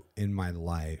do in my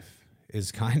life is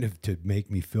kind of to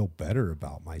make me feel better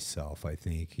about myself. I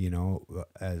think, you know,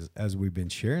 as we've been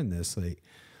sharing this,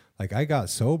 like I got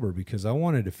sober because I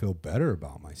wanted to feel better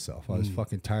about myself. I was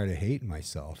fucking tired of hating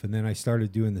myself. And then I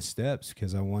started doing the steps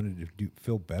because I wanted to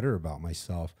feel better about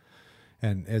myself.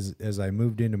 And as I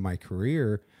moved into my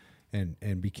career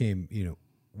and became,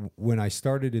 when I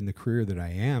started in the career that I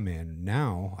am in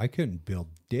now, I couldn't build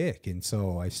dick. And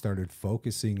so I started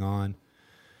focusing on,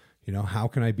 how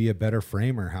can I be a better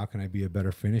framer? How can I be a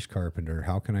better finish carpenter?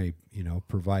 How can I,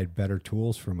 provide better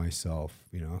tools for myself?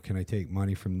 Can I take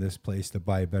money from this place to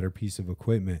buy a better piece of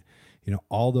equipment?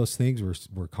 All those things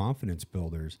were confidence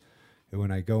builders. And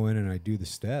when I go in and I do the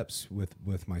steps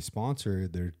with my sponsor,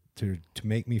 they're to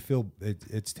make me feel,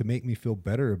 it's to make me feel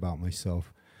better about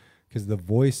myself. Because the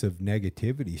voice of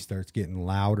negativity starts getting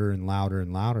louder and louder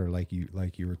and louder, like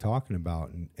you were talking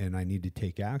about, and I need to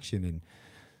take action,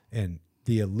 and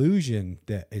the illusion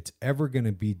that it's ever going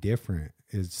to be different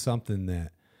is something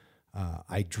that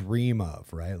I dream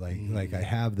of, right? Like I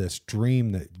have this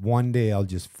dream that one day I'll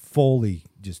just fully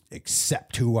just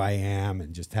accept who I am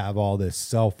and just have all this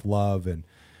self-love, and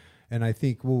I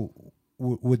think, well,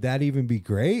 would that even be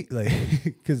great? Like,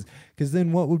 because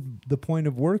then what would the point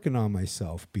of working on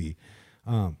myself be?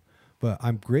 But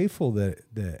I'm grateful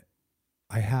that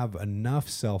I have enough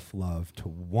self-love to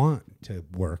want to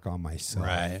work on myself.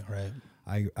 Right.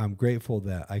 I'm grateful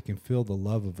that I can feel the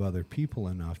love of other people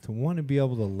enough to want to be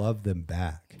able to love them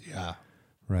back. Yeah.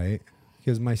 Right?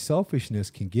 Because my selfishness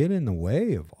can get in the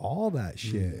way of all that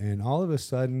shit. And all of a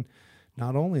sudden,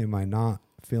 not only am I not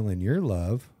feeling your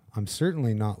love, I'm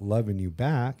certainly not loving you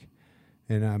back,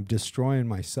 and I'm destroying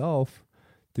myself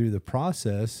through the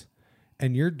process,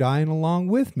 and you're dying along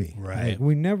with me. Right.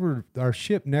 Like our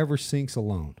ship never sinks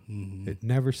alone. Mm-hmm. It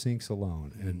never sinks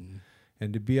alone. Mm-hmm.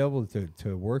 And to be able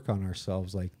to work on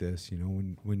ourselves like this,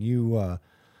 when you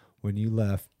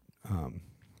left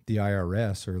the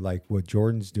IRS, or like what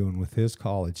Jordan's doing with his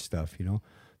college stuff,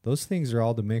 those things are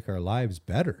all to make our lives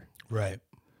better. Right.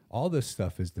 All this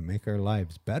stuff is to make our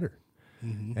lives better.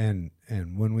 Mm-hmm.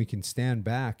 And when we can stand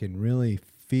back and really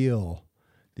feel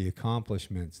the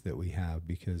accomplishments that we have,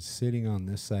 because sitting on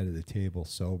this side of the table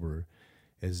sober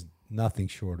is nothing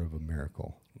short of a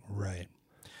miracle. Right.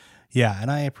 Yeah,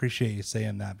 and I appreciate you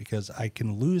saying that, because I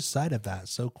can lose sight of that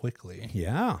so quickly.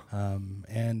 Yeah.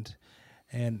 And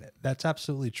that's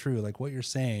absolutely true. Like what you're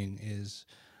saying is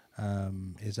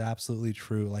absolutely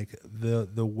true. Like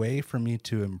the way for me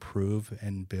to improve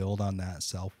and build on that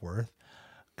self-worth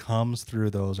comes through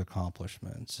those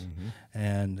accomplishments. Mm-hmm.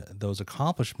 And those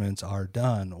accomplishments are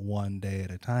done one day at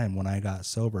a time. When I got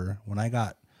sober, when I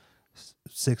got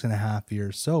 6.5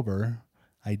 years sober,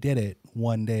 I did it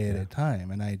one day at a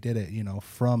time. And I did it,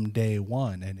 from day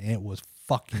one, and it was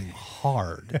fucking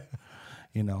hard,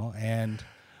 and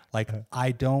like,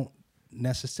 I don't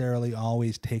necessarily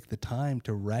always take the time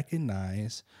to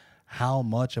recognize how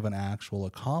much of an actual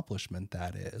accomplishment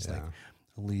that is. Like,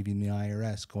 leaving the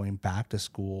IRS, going back to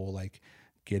school, like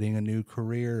getting a new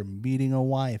career, meeting a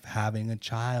wife, having a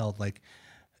child. Like,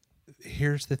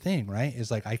 here's the thing, right? Is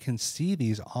like, I can see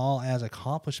these all as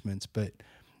accomplishments,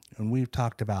 and we've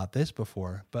talked about this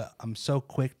before, but I'm so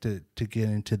quick to get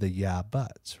into the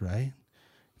buts, right?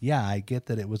 Yeah, I get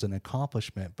that it was an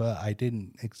accomplishment, but I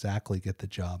didn't exactly get the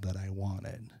job that I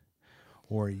wanted.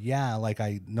 Or like,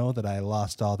 I know that I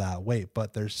lost all that weight,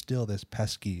 but there's still this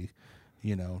pesky,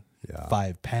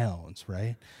 5 pounds,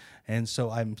 right? And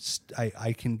so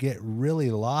I can get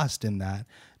really lost in that,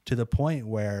 to the point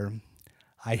where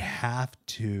I have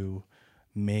to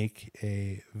make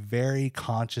a very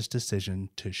conscious decision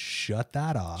to shut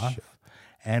that off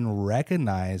and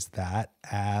recognize that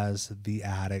as the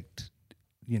addict,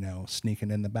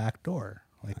 sneaking in the back door.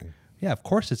 Like, yeah, of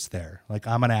course it's there. Like,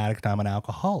 I'm an addict, I'm an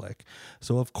alcoholic.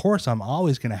 So of course I'm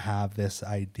always going to have this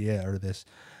idea, or this,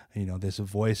 this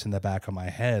voice in the back of my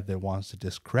head that wants to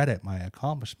discredit my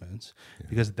accomplishments,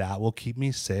 because that will keep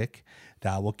me sick,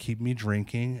 that will keep me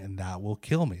drinking, and that will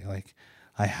kill me. Like,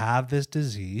 I have this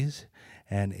disease,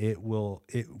 and it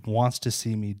wants to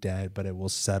see me dead, but it will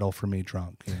settle for me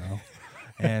drunk,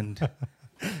 and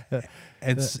I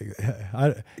can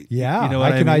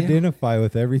identify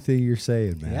with everything you're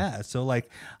saying, man. Yeah. So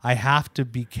like, I have to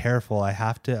be careful. I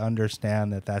have to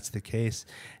understand that that's the case,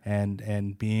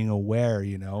 and being aware,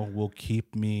 will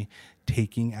keep me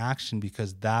taking action,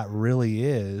 because that really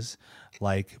is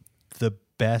like the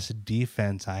best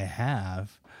defense I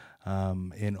have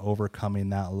in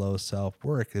overcoming that low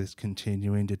self-worth, is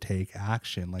continuing to take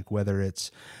action. Like, whether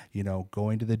it's,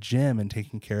 going to the gym and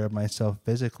taking care of myself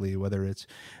physically, whether it's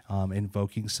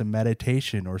invoking some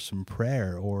meditation or some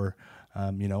prayer, or,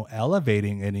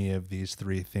 elevating any of these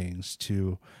three things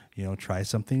to, try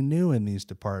something new in these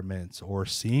departments, or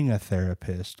seeing a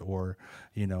therapist, or,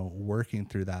 working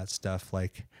through that stuff.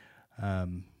 Like,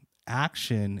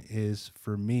 action is,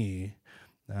 for me,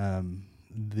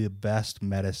 the best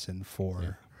medicine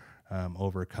for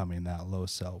overcoming that low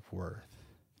self-worth.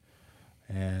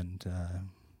 And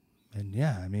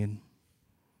yeah, I mean,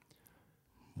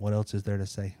 what else is there to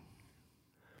say?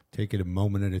 Take it a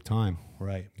moment at a time.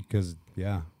 Right. Because,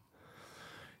 yeah,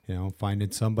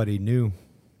 finding somebody new,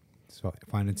 so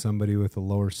finding somebody with a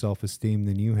lower self-esteem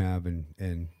than you have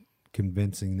and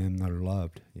convincing them they're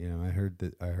loved. I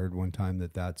heard one time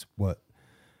that's what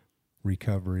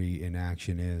recovery in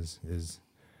action is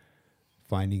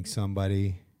finding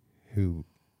somebody who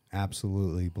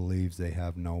absolutely believes they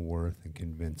have no worth and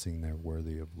convincing they're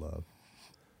worthy of love.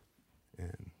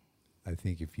 And I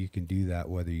think if you can do that,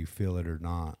 whether you feel it or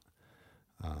not,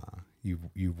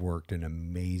 you've worked an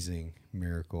amazing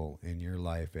miracle in your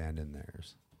life and in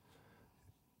theirs.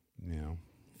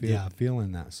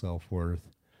 Feeling that self-worth.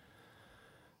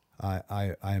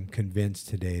 I'm convinced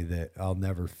today that I'll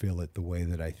never feel it the way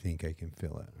that I think I can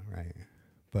feel it, right?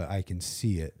 But I can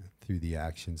see it through the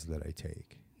actions that I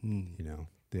take.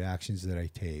 The actions that I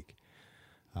take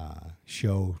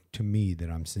show to me that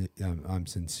I'm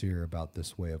sincere about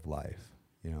this way of life.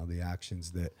 The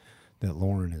actions that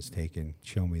Lauren has taken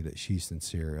show me that she's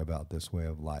sincere about this way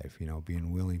of life.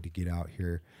 Being willing to get out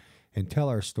here and tell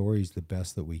our stories the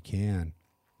best that we can,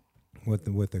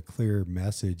 with a clear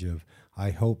message of,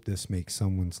 I hope this makes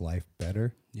someone's life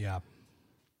better. Yeah.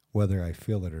 Whether I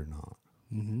feel it or not.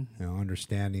 Mm-hmm.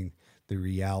 Understanding the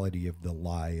reality of the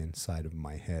lie inside of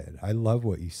my head. I love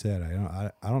what you said.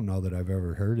 I don't know that I've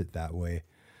ever heard it that way.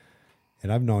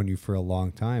 And I've known you for a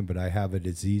long time, but I have a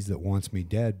disease that wants me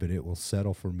dead, but it will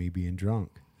settle for me being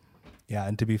drunk. Yeah,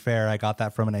 and to be fair, I got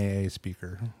that from an AA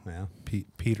speaker. Yeah.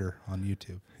 Peter on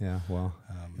YouTube. Yeah, well,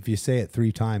 if you say it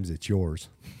 3 times, it's yours.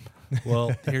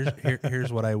 Well,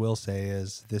 here's what I will say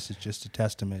is this is just a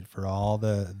testament for all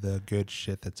the good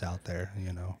shit that's out there,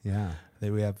 Yeah.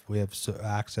 We have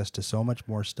access to so much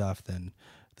more stuff than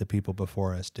the people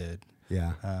before us did.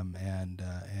 Yeah.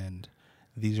 And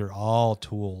these are all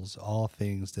tools, all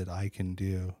things that I can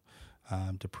do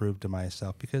to prove to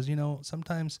myself, because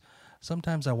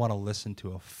sometimes I want to listen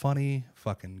to a funny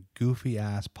fucking goofy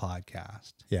ass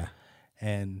podcast. Yeah.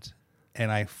 And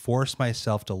I force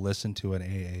myself to listen to an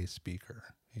AA speaker,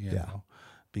 you know,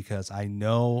 because I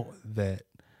know that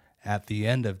at the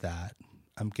end of that,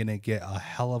 I'm going to get a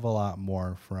hell of a lot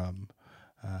more from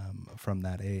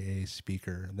that AA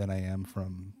speaker than I am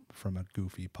from a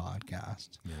goofy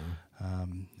podcast. Yeah.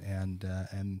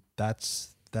 And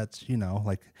that's,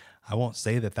 like, I won't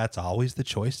say that that's always the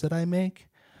choice that I make,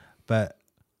 but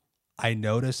I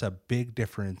notice a big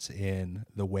difference in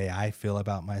the way I feel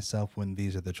about myself when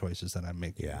these are the choices that I'm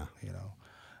making. Yeah.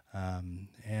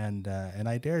 And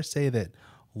I dare say that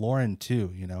Lauren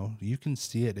too, you can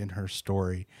see it in her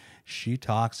story. She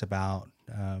talks about,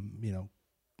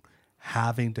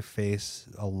 having to face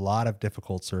a lot of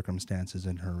difficult circumstances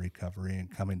in her recovery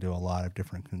and coming to a lot of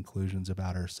different conclusions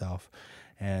about herself.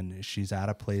 And she's at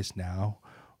a place now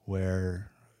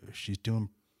where she's doing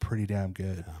pretty damn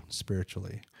good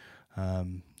spiritually.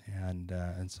 And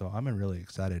so I'm really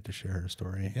excited to share her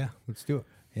story. Yeah, let's do it.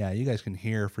 Yeah, you guys can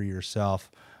hear for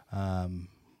yourself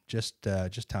just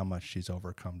how much she's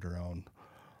overcame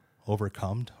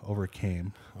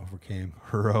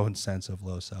her own sense of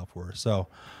low self-worth. So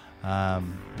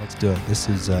let's do it. This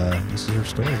is her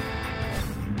story.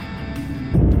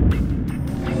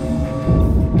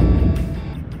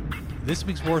 This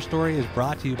week's War Story is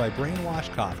brought to you by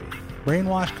Brainwash Coffee.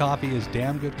 Brainwash Coffee is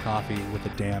damn good coffee with a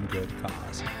damn good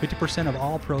cause. 50% of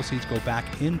all proceeds go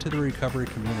back into the recovery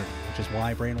community, which is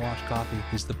why Brainwash Coffee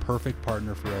is the perfect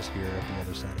partner for us here at the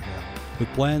other side of hell.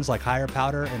 With blends like Higher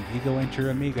Powder and Ego Ain't Your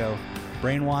Amigo,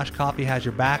 Brainwash Coffee has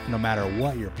your back no matter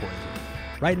what your poison.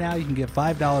 Right now, you can get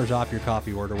 $5 off your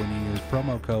coffee order when you use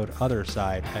promo code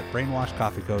OTHERSIDE at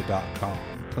brainwashcoffeeco.com.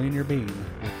 Clean your bean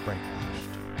with Brainwashed.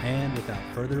 And without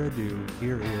further ado,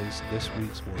 here is this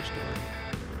week's War Story.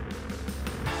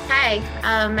 Hi,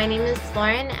 my name is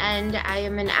Lauren, and I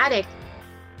am an addict.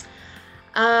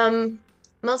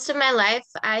 Most of my life,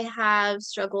 I have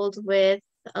struggled with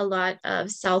a lot of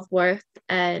self-worth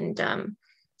and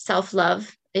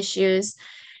self-love issues.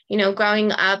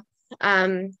 Growing up,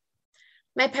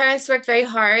 my parents worked very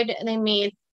hard, and they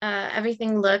made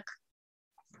everything look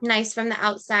nice from the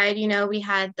outside. We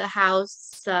had the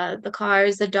house, the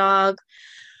cars, the dog.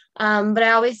 But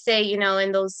I always say,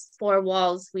 in those 4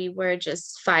 walls, we were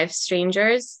just 5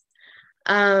 strangers.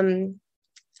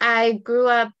 I grew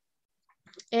up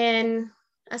in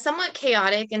a somewhat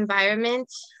chaotic environment.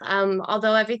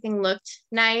 Although everything looked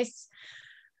nice,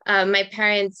 my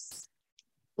parents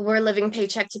were living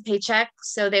paycheck to paycheck.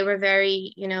 So they were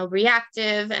very,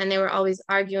 reactive, and they were always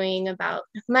arguing about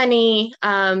money.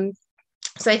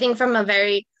 So I think from a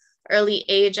very early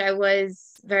age, I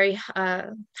was very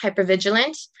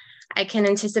hypervigilant. I can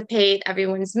anticipate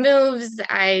everyone's moves.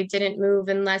 I didn't move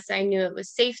unless I knew it was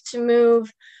safe to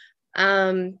move.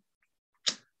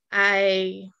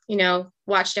 I,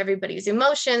 watched everybody's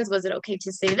emotions. Was it okay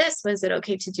to say this? Was it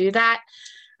okay to do that?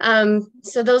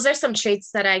 So those are some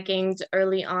traits that I gained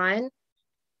early on.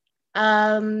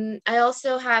 I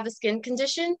also have a skin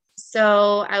condition,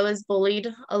 so I was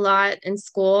bullied a lot in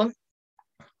school.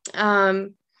 I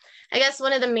guess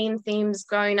one of the main themes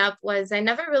growing up was I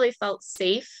never really felt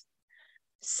safe.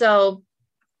 So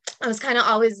I was kind of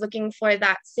always looking for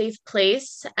that safe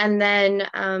place, and then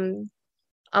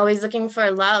always looking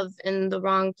for love in the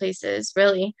wrong places,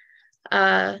 really.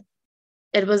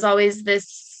 It was always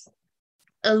this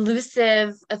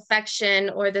elusive affection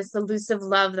or this elusive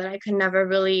love that I could never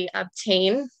really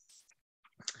obtain.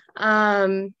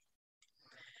 Growing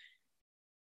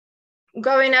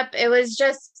up, it was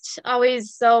just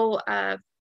always so, I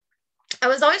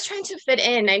was always trying to fit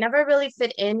in. I never really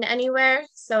fit in anywhere,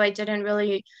 so I didn't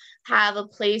really have a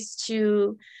place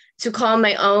to call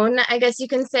my own, I guess you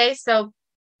can say. So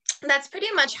that's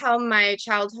pretty much how my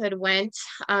childhood went,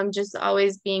 just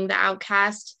always being the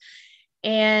outcast.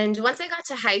 And once I got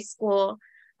to high school,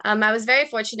 I was very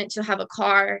fortunate to have a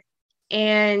car.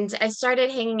 And I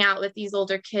started hanging out with these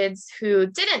older kids who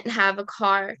didn't have a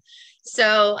car.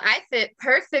 So I fit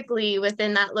perfectly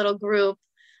within that little group.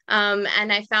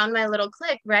 And I found my little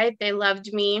clique, right? They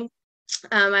loved me.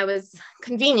 I was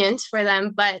convenient for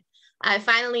them, but I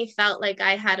finally felt like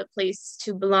I had a place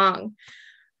to belong.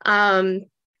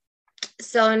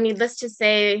 So needless to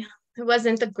say, it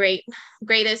wasn't the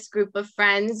greatest group of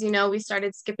friends. We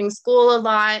started skipping school a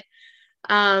lot.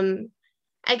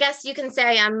 I guess you can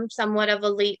say I'm somewhat of a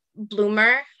late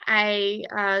bloomer.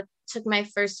 I took my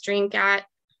first drink at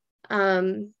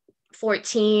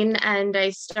 14, and I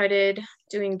started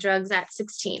doing drugs at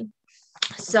 16.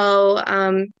 So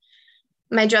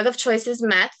my drug of choice is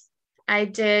meth. I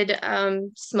did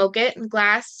smoke it in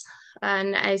glass,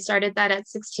 and I started that at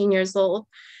 16 years old.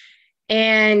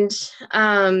 And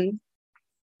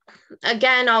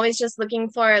again, always just looking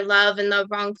for love in the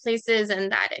wrong places,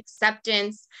 and that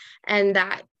acceptance and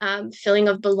that feeling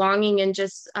of belonging, and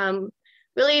just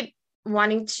really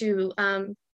wanting to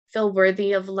feel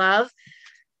worthy of love.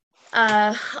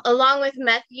 Along with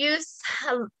meth use,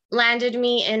 landed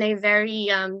me in a very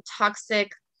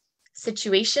toxic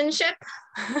situationship,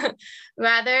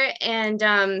 rather.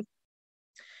 And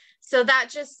so that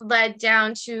just led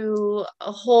down to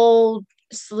a whole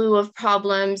slew of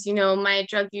problems. My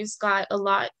drug use got a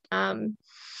lot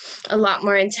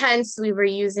more intense. We were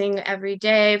using every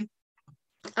day.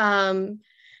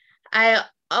 I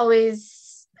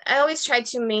always tried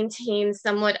to maintain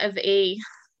somewhat of a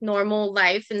normal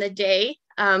life in the day.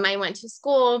 I went to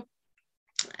school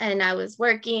and I was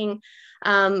working,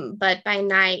 but by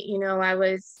night, I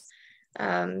was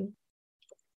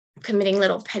committing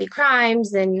little petty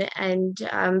crimes and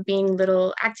acting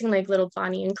like little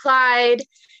Bonnie and Clyde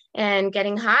and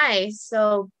getting high.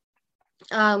 So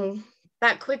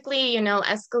that quickly,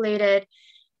 escalated.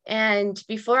 And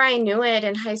before I knew it,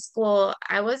 in high school,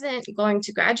 I wasn't going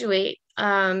to graduate.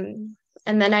 And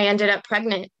then I ended up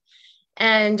pregnant.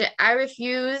 And I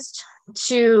refused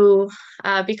to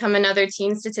become another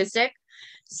teen statistic.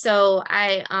 So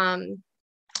I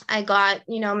got,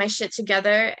 my shit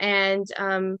together. And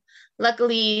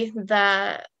luckily,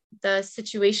 the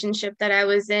situationship that I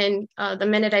was in, the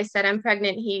minute I said I'm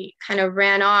pregnant, he kind of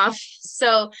ran off.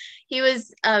 So he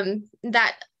was,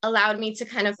 that allowed me to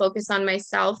kind of focus on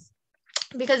myself,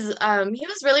 because he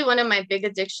was really one of my big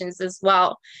addictions as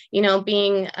well.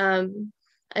 Being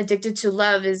addicted to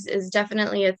love is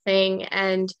definitely a thing.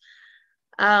 And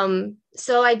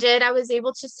so I was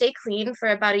able to stay clean for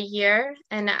about a year,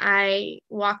 and I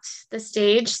walked the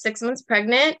stage 6 months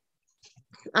pregnant.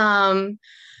 But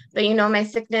my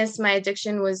sickness, my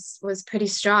addiction was pretty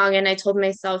strong. And I told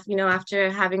myself, after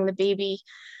having the baby,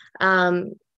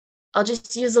 I'll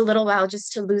just use a little while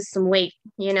just to lose some weight,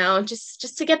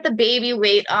 just to get the baby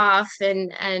weight off,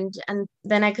 and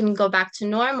then I can go back to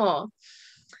normal.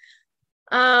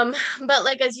 But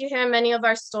like, as you hear in many of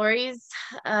our stories,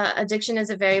 addiction is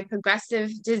a very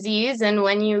progressive disease. And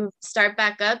when you start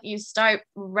back up, you start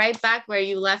right back where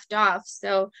you left off.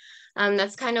 So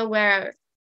that's kind of where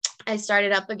I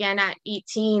started up again at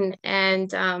 18.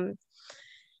 And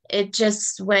it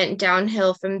just went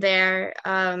downhill from there.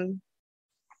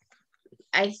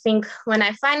 I think when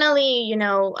I finally,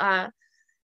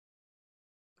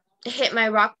 hit my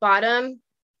rock bottom,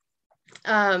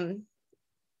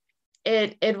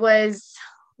 it was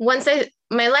once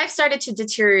my life started to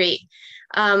deteriorate.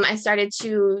 I started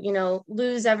to,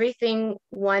 lose everything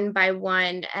one by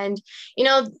one. And,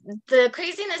 the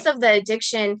craziness of the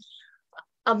addiction,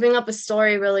 I'll bring up a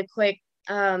story really quick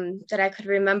that I could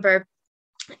remember,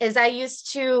 is I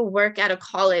used to work at a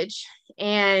college,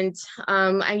 and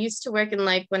I used to work in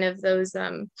like one of those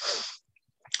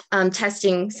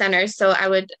testing centers. So I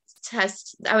would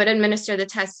administer the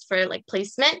tests for like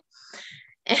placement.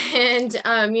 And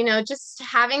just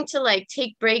having to like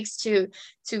take breaks to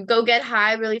go get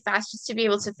high really fast just to be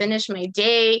able to finish my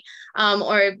day,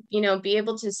 or be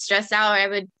able to stress out. I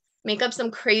would make up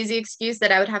some crazy excuse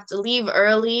that I would have to leave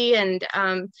early, and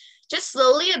just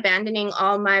slowly abandoning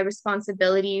all my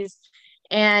responsibilities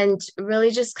and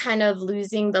really just kind of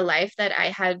losing the life that I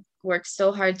had worked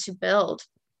so hard to build.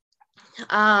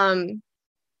 One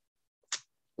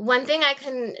thing I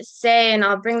can say, and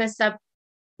I'll bring this up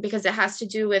because it has to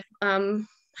do with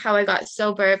how I got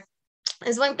sober,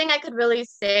 is one thing I could really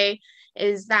say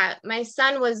is that my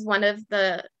son was one of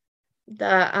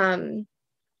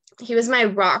he was my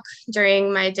rock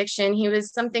during my addiction. He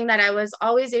was something that I was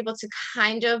always able to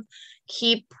kind of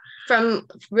keep from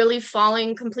really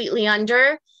falling completely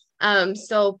under.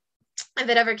 So if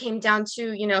it ever came down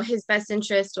to, his best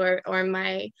interest or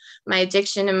my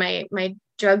addiction and my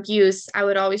drug use, I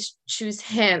would always choose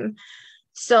him.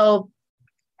 So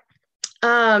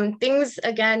things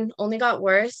again only got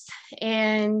worse,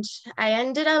 and I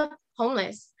ended up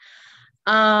homeless.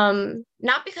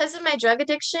 Not because of my drug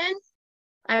addiction,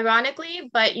 ironically,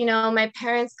 but my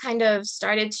parents kind of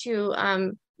started to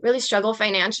really struggle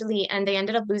financially, and they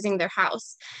ended up losing their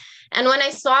house. And when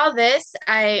I saw this,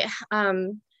 I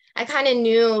kind of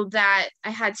knew that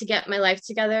I had to get my life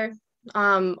together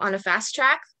on a fast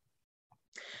track.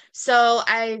 So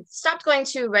I stopped going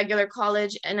to regular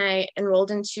college, and I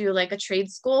enrolled into like a trade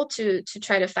school to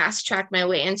try to fast track my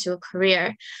way into a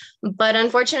career. But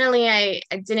unfortunately, I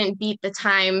didn't beat the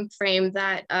time frame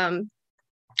that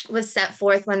was set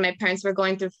forth when my parents were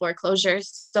going through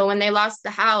foreclosures. So when they lost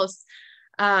the house,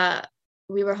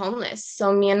 we were homeless.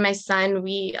 So me and my son,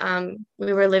 we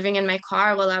were living in my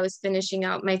car while I was finishing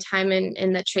out my time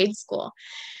in the trade school.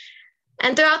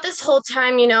 And throughout this whole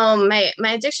time, my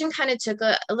addiction kind of took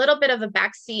a little bit of a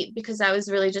backseat because I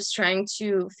was really just trying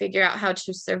to figure out how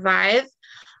to survive.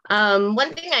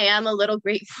 One thing I am a little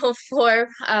grateful for,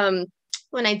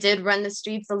 when I did run the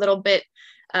streets a little bit,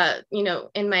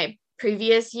 in my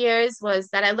previous years, was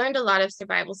that I learned a lot of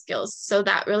survival skills. So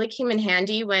that really came in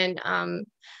handy when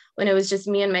it was just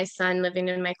me and my son living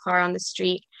in my car on the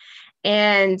street.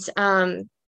 And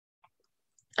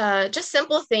just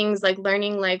simple things like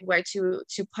learning like where to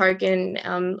park in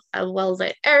a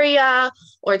well-lit area,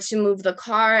 or to move the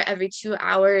car every 2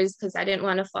 hours because I didn't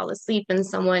want to fall asleep and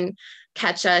someone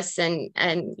catch us and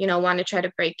want to try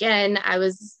to break in. I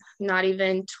was not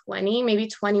even 20, maybe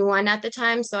 21 at the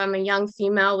time. So I'm a young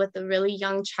female with a really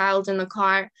young child in the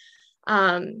car.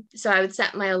 So I would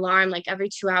set my alarm like every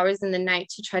 2 hours in the night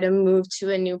to try to move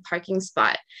to a new parking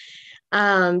spot,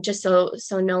 just so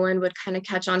no one would kind of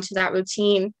catch on to that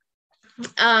routine.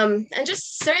 And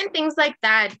just certain things like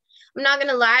that. I'm not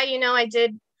gonna lie,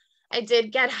 I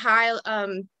did get high.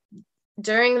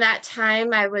 During that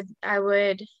time, I would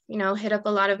hit up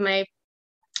a lot of my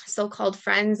so-called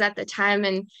friends at the time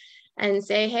and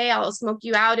say, hey, I'll smoke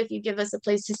you out if you give us a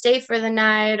place to stay for the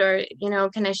night, or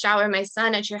can I shower my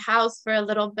son at your house for a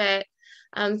little bit,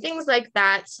 things like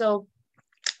that. So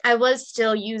I was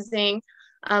still using.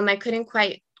 I couldn't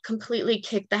quite completely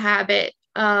kick the habit.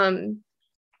 And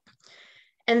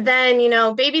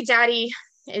then, baby daddy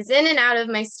is in and out of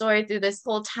my story through this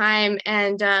whole time.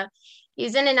 And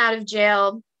he's in and out of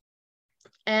jail.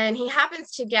 And he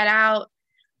happens to get out,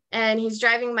 and he's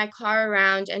driving my car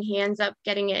around, and he ends up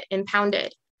getting it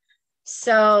impounded.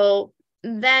 So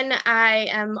then I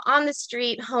am on the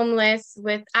street, homeless,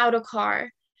 without a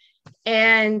car.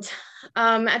 And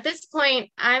at this point,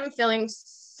 I'm feeling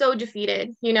so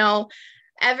defeated.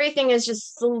 Everything is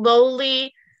just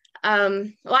slowly,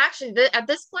 at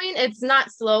this point, it's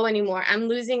not slow anymore. I'm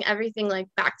losing everything like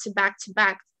back to back to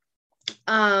back.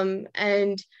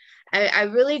 And I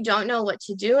really don't know what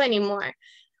to do anymore.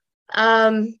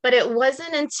 But it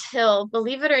wasn't until,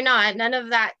 believe it or not, none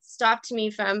of that stopped me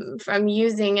from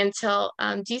using until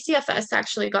DCFS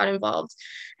actually got involved.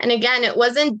 And again, it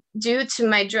wasn't due to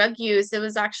my drug use. It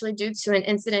was actually due to an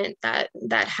incident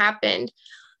that happened.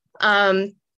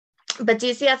 But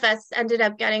DCFS ended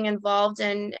up getting involved,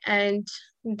 and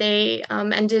they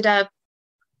ended up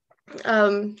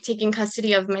taking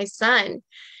custody of my son.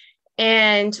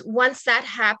 And once that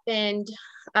happened,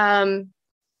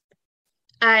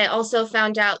 I also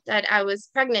found out that I was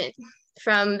pregnant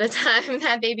from the time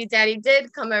that baby daddy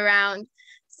did come around.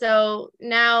 So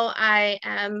now I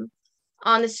am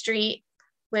on the street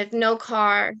with no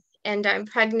car, and I'm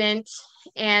pregnant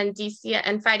and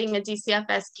fighting a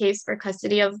DCFS case for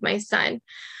custody of my son.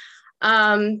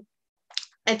 I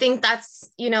think that's,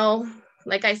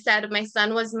 like I said, my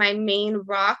son was my main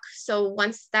rock. So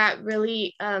once that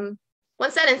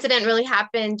incident really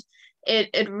happened,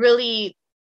 it really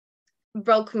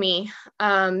broke me.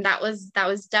 That was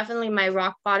definitely my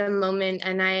rock bottom moment.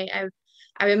 And I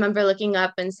remember looking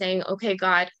up and saying, okay,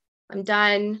 God, I'm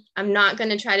done. I'm not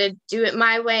going to try to do it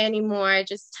my way anymore.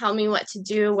 Just tell me what to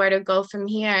do, where to go from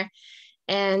here.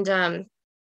 And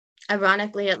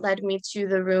ironically, it led me to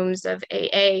the rooms of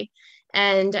AA.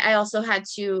 And I also had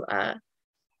to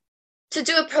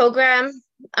do a program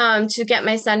to get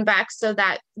my son back. So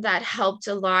that helped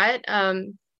a lot.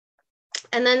 And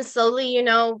then slowly,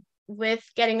 with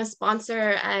getting a sponsor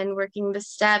and working the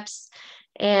steps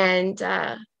and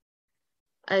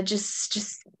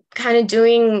just kind of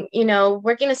doing,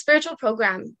 working a spiritual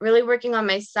program, really working on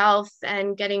myself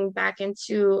and getting back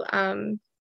into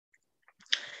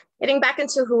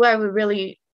who I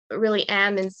really, really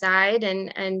am inside,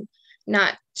 and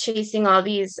not chasing all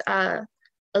these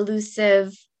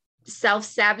elusive,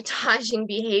 self-sabotaging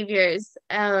behaviors.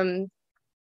 I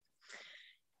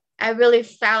really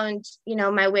found,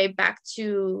 my way back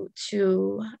to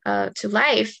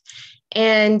life.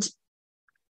 And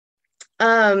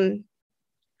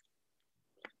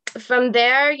from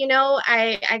there,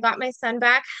 I got my son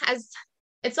back. As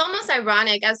it's almost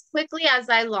ironic, as quickly as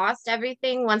I lost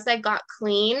everything, once I got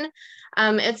clean,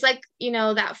 it's like,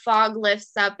 that fog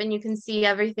lifts up and you can see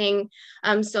everything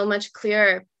so much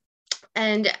clearer.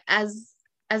 And as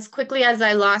quickly as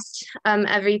I lost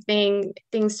everything,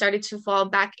 things started to fall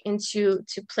back into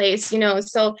place,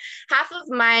 So half of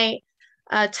my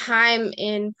time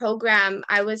in program,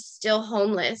 I was still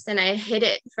homeless, and I hid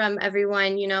it from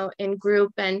everyone, in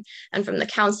group and from the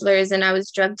counselors, and I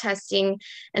was drug testing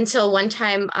until one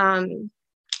time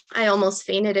I almost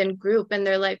fainted in group, and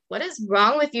they're like, what is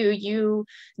wrong with you? You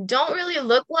don't really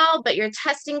look well, but you're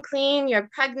testing clean, you're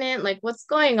pregnant, like what's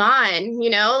going on?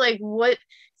 Like what?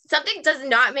 Something does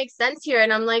not make sense here.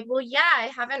 And I'm like, well, yeah, I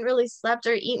haven't really slept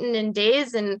or eaten in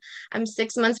days, and I'm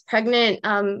 6 months pregnant,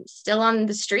 still on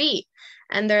the street.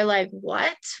 And they're like,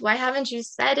 what? Why haven't you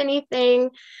said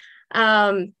anything?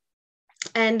 And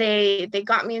they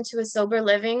got me into a sober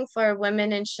living for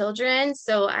women and children.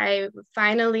 So I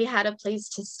finally had a place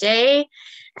to stay.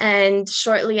 And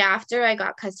shortly after, I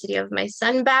got custody of my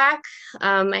son back.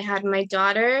 I had my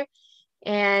daughter.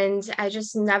 And I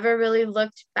just never really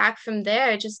looked back from there.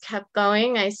 I just kept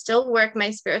going. I still work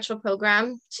my spiritual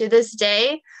program to this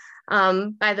day.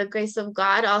 By the grace of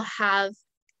God, I'll have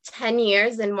 10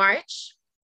 years in March.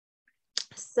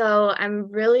 So I'm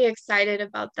really excited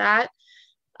about that.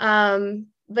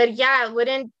 But yeah, it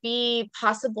wouldn't be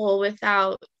possible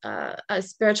without a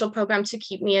spiritual program to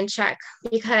keep me in check,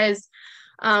 because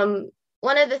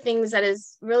one of the things that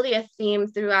is really a theme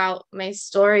throughout my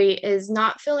story is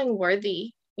not feeling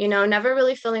worthy, never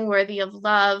really feeling worthy of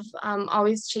love,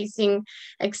 always chasing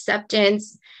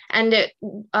acceptance. And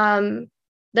the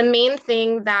main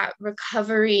thing that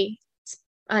recovery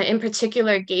in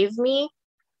particular gave me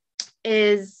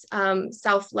is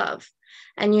self-love,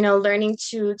 and learning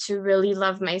to really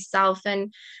love myself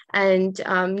and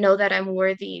know that I'm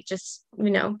worthy just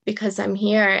because I'm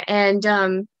here. And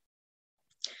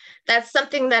that's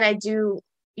something that I do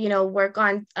work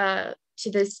on to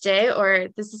this day, or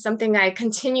this is something I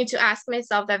continue to ask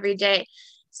myself every day.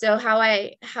 So how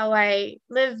I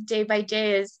live day by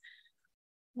day is,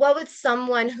 what would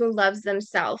someone who loves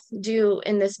themselves do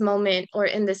in this moment or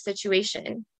in this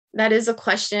situation? That is a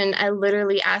question I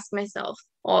literally ask myself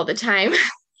all the time,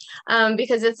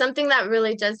 because it's something that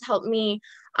really does help me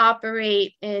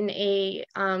operate in a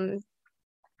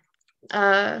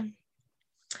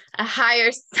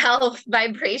higher self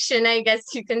vibration, I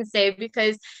guess you can say,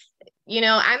 because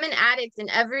I'm an addict in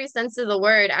every sense of the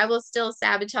word. I will still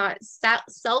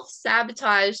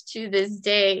self-sabotage to this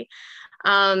day.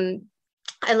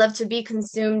 I love to be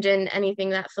consumed in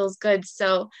anything that feels good.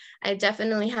 So I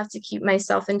definitely have to keep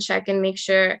myself in check and make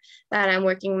sure that I'm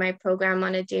working my program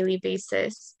on a daily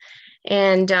basis.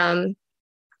 And I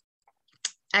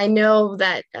know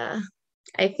that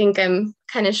I think I'm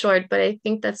kind of short, but I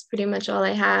think that's pretty much all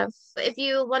I have. If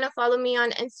you want to follow me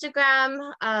on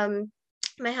Instagram,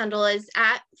 my handle is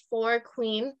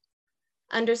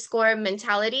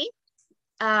 @4queen_mentality.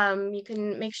 You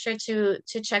can make sure to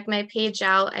check my page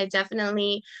out. I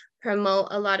definitely promote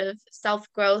a lot of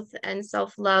self-growth and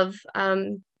self-love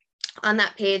on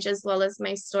that page, as well as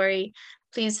my story.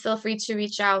 please feel free to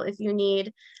reach out if you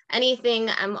need anything.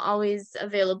 I'm always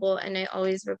available, and I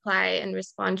always reply and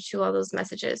respond to all those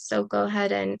messages. So go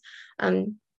ahead and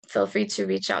feel free to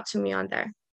reach out to me on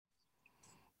there.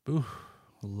 Ooh,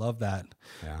 love that.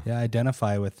 Yeah. Yeah,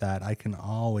 identify with that. I can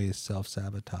always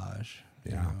self-sabotage.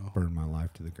 Yeah, burn my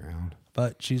life to the ground.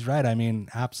 But she's right. I mean,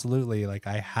 absolutely. Like,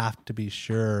 I have to be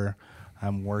sure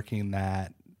I'm working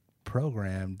that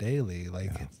program daily.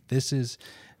 Like, this is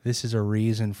a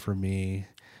reason for me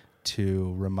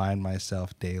to remind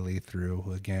myself daily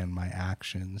through, again, my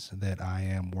actions, that I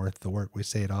am worth the work. We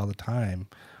say it all the time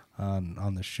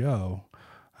on the show.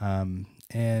 And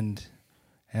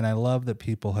I love that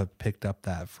people have picked up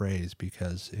that phrase,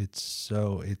 because it's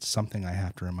something I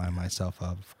have to remind myself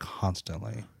of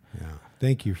constantly. Yeah.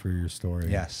 Thank you for your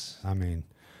story. Yes. I mean,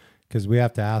 because we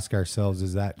have to ask ourselves,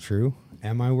 is that true?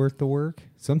 Am I worth the work?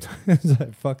 Sometimes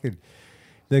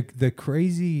the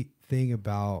crazy thing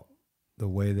about the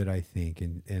way that I think,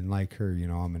 and like her, you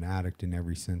know, I'm an addict in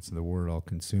every sense of the word. I'll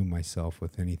consume myself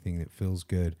with anything that feels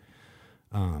good.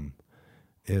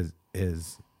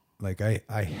 Is like,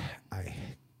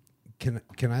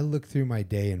 can I look through my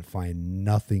day and find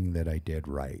nothing that I did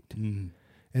right? Mm.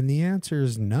 And the answer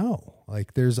is no.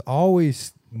 Like, there's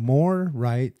always more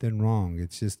right than wrong.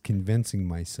 It's just convincing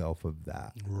myself of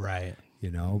that. Right.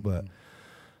 You know, but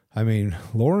I mean,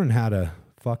 Lauren had a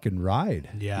fucking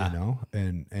ride, Yeah. you know,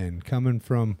 and coming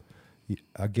from,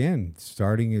 again,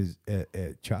 starting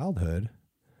at childhood,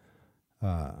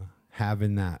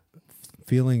 having that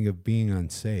feeling of being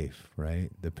unsafe, right?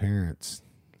 The parents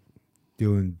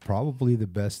doing probably the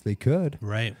best they could.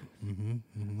 Right. Mm-hmm.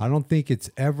 Mm-hmm. I don't think it's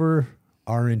ever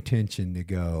our intention to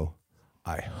go,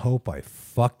 I hope I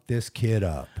fucked this kid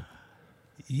up.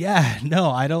 Yeah, no,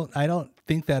 I don't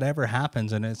think that ever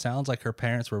happens. And it sounds like her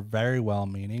parents were very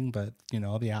well-meaning, but, you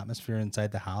know, the atmosphere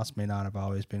inside the house may not have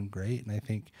always been great. And I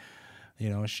think, you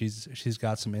know, she's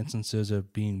got some instances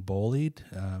of being bullied,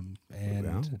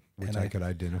 Which I could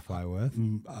identify with.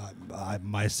 I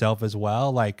myself as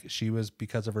well. Like, she was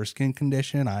because of her skin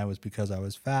condition. I was because I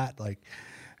was fat. Like,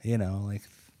 you know, like,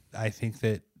 I think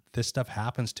that this stuff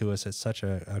happens to us at such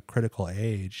a critical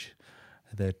age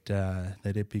that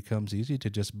it becomes easy to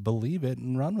just believe it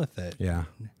and run with it. Yeah.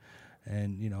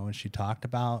 And, you know, and she talked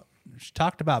about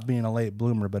being a late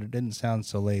bloomer, but it didn't sound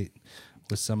so late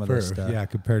with some of this stuff. Yeah,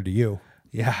 compared to you.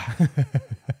 Yeah.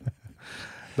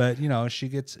 But, you know, she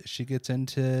gets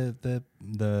into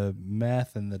the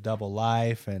meth and the double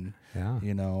life, and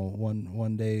you know,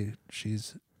 one day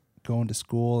she's going to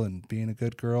school and being a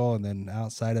good girl, and then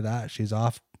outside of that she's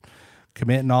off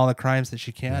committing all the crimes that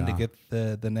she can to get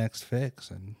the next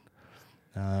fix. And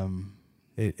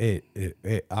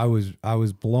I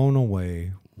was blown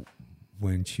away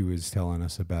when she was telling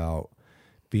us about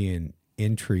being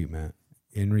in treatment,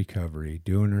 in recovery,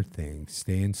 doing her thing,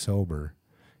 staying sober,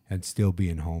 and still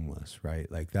being homeless, right?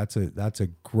 Like, that's a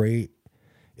great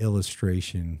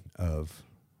illustration of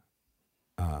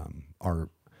our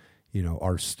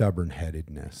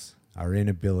stubborn-headedness, our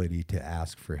inability to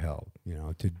ask for help, you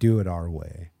know, to do it our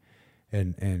way.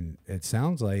 And it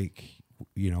sounds like,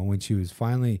 you know, when she was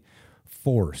finally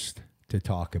forced to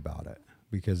talk about it,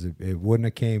 because it wouldn't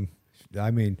have came,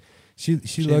 I mean, she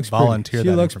looks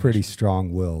pretty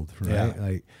strong-willed, right? Yeah.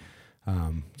 Like,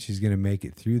 she's going to make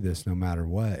it through this no matter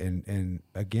what. And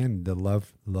again, the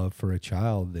love for a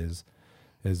child is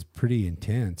pretty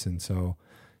intense. And so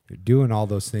doing all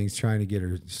those things, trying to get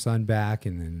her son back,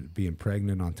 and then being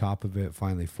pregnant on top of it,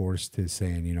 finally forced to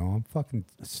saying, you know, I'm fucking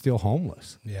still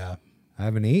homeless. yeah. I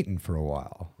haven't eaten for a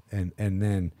while. And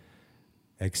then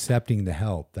accepting the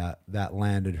help that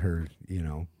landed her, you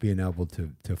know, being able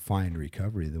to find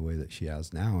recovery the way that she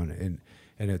has now. And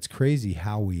it's crazy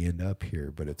how we end up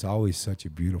here, but it's always such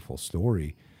a beautiful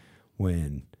story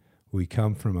when we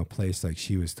come from a place like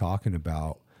she was talking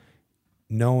about,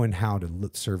 knowing how to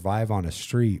survive on a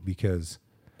street because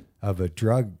of a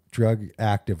drug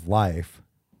active life,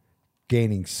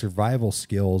 gaining survival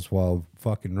skills while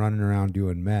fucking running around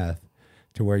doing meth,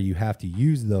 to where you have to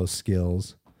use those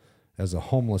skills as a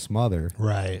homeless mother,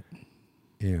 Right.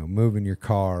 you know, moving your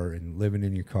car and living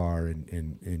in your car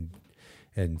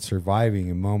and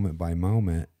surviving a moment by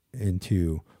moment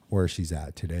into where she's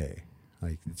at today.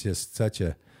 Like, it's just such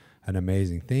an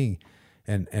amazing thing.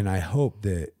 And I hope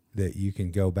that you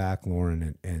can go back,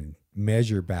 Lauren, and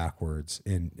measure backwards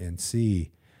and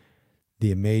see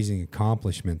the amazing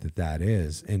accomplishment that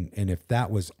is. And if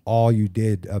that was all you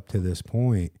did up to this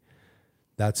point,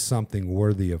 that's something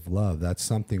worthy of love. That's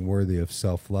something worthy of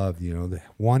self-love, you know,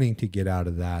 wanting to get out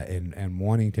of that and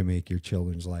wanting to make your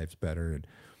children's lives better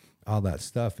all that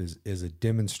stuff is a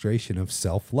demonstration of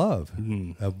self-love,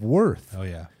 Mm-hmm. of worth. Oh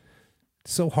yeah.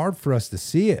 It's so hard for us to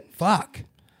see it. Fuck.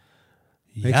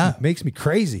 Yeah. Makes me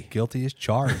crazy. Guilty as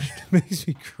charged. Makes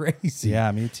me crazy.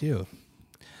 Yeah, me too.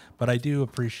 But I do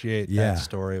appreciate Yeah. that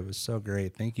story. It was so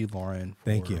great. Thank you, Lauren.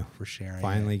 Thank you for sharing.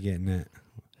 Finally getting it.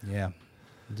 Yeah.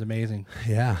 It's amazing.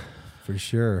 Yeah, for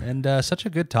sure. And such a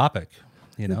good topic,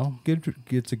 you know? Good.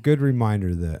 It's a good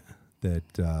reminder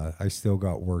that I still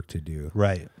got work to do.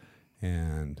 Right.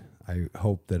 And I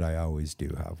hope that I always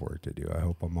do have work to do. I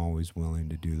hope I'm always willing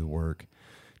to do the work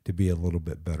to be a little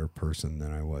bit better person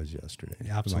than I was yesterday.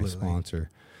 Yeah, absolutely.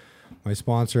 My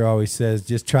sponsor always says,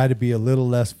 just try to be a little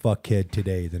less fuckhead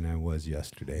today than I was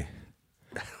yesterday.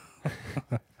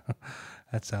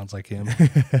 That sounds like him.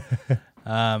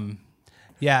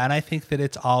 Yeah, and I think that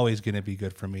it's always going to be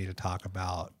good for me to talk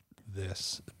about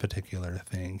this particular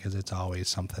thing because it's always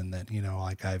something that, you know,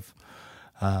 like I've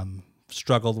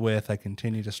struggled with, I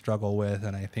continue to struggle with,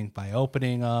 and I think by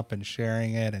opening up and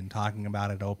sharing it and talking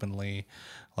about it openly,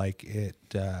 like it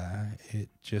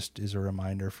just is a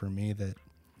reminder for me that,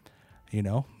 you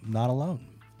know, I'm not alone.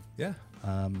 Yeah.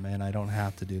 And I don't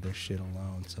have to do this shit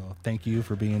alone. So thank you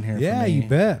for being here. Yeah, for me. you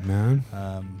bet, man.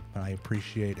 I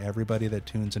appreciate everybody that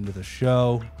tunes into the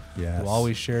show, Yes. who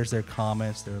always shares their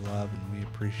comments, their love, and we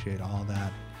appreciate all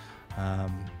that.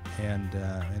 And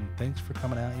thanks for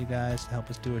coming out, you guys, to help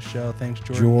us do a show. Thanks,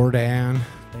 Jordan.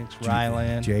 Thanks,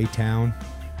 Ryland. J-Town.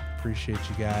 Appreciate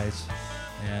you guys.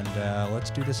 And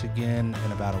let's do this again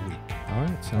in about a week. All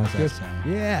right, sounds How's that good.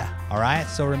 sound? Yeah. All right.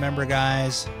 So remember,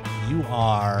 guys, you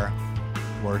are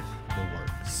worth the work.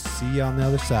 See you on the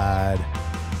other side.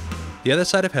 The Other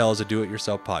Side of Hell is a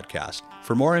do-it-yourself podcast.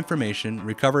 For more information,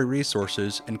 recovery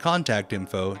resources, and contact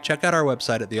info, check out our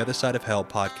website at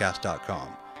theothersideofhellpodcast.com.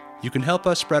 You can help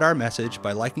us spread our message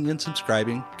by liking and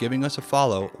subscribing, giving us a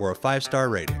follow, or a 5-star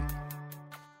rating.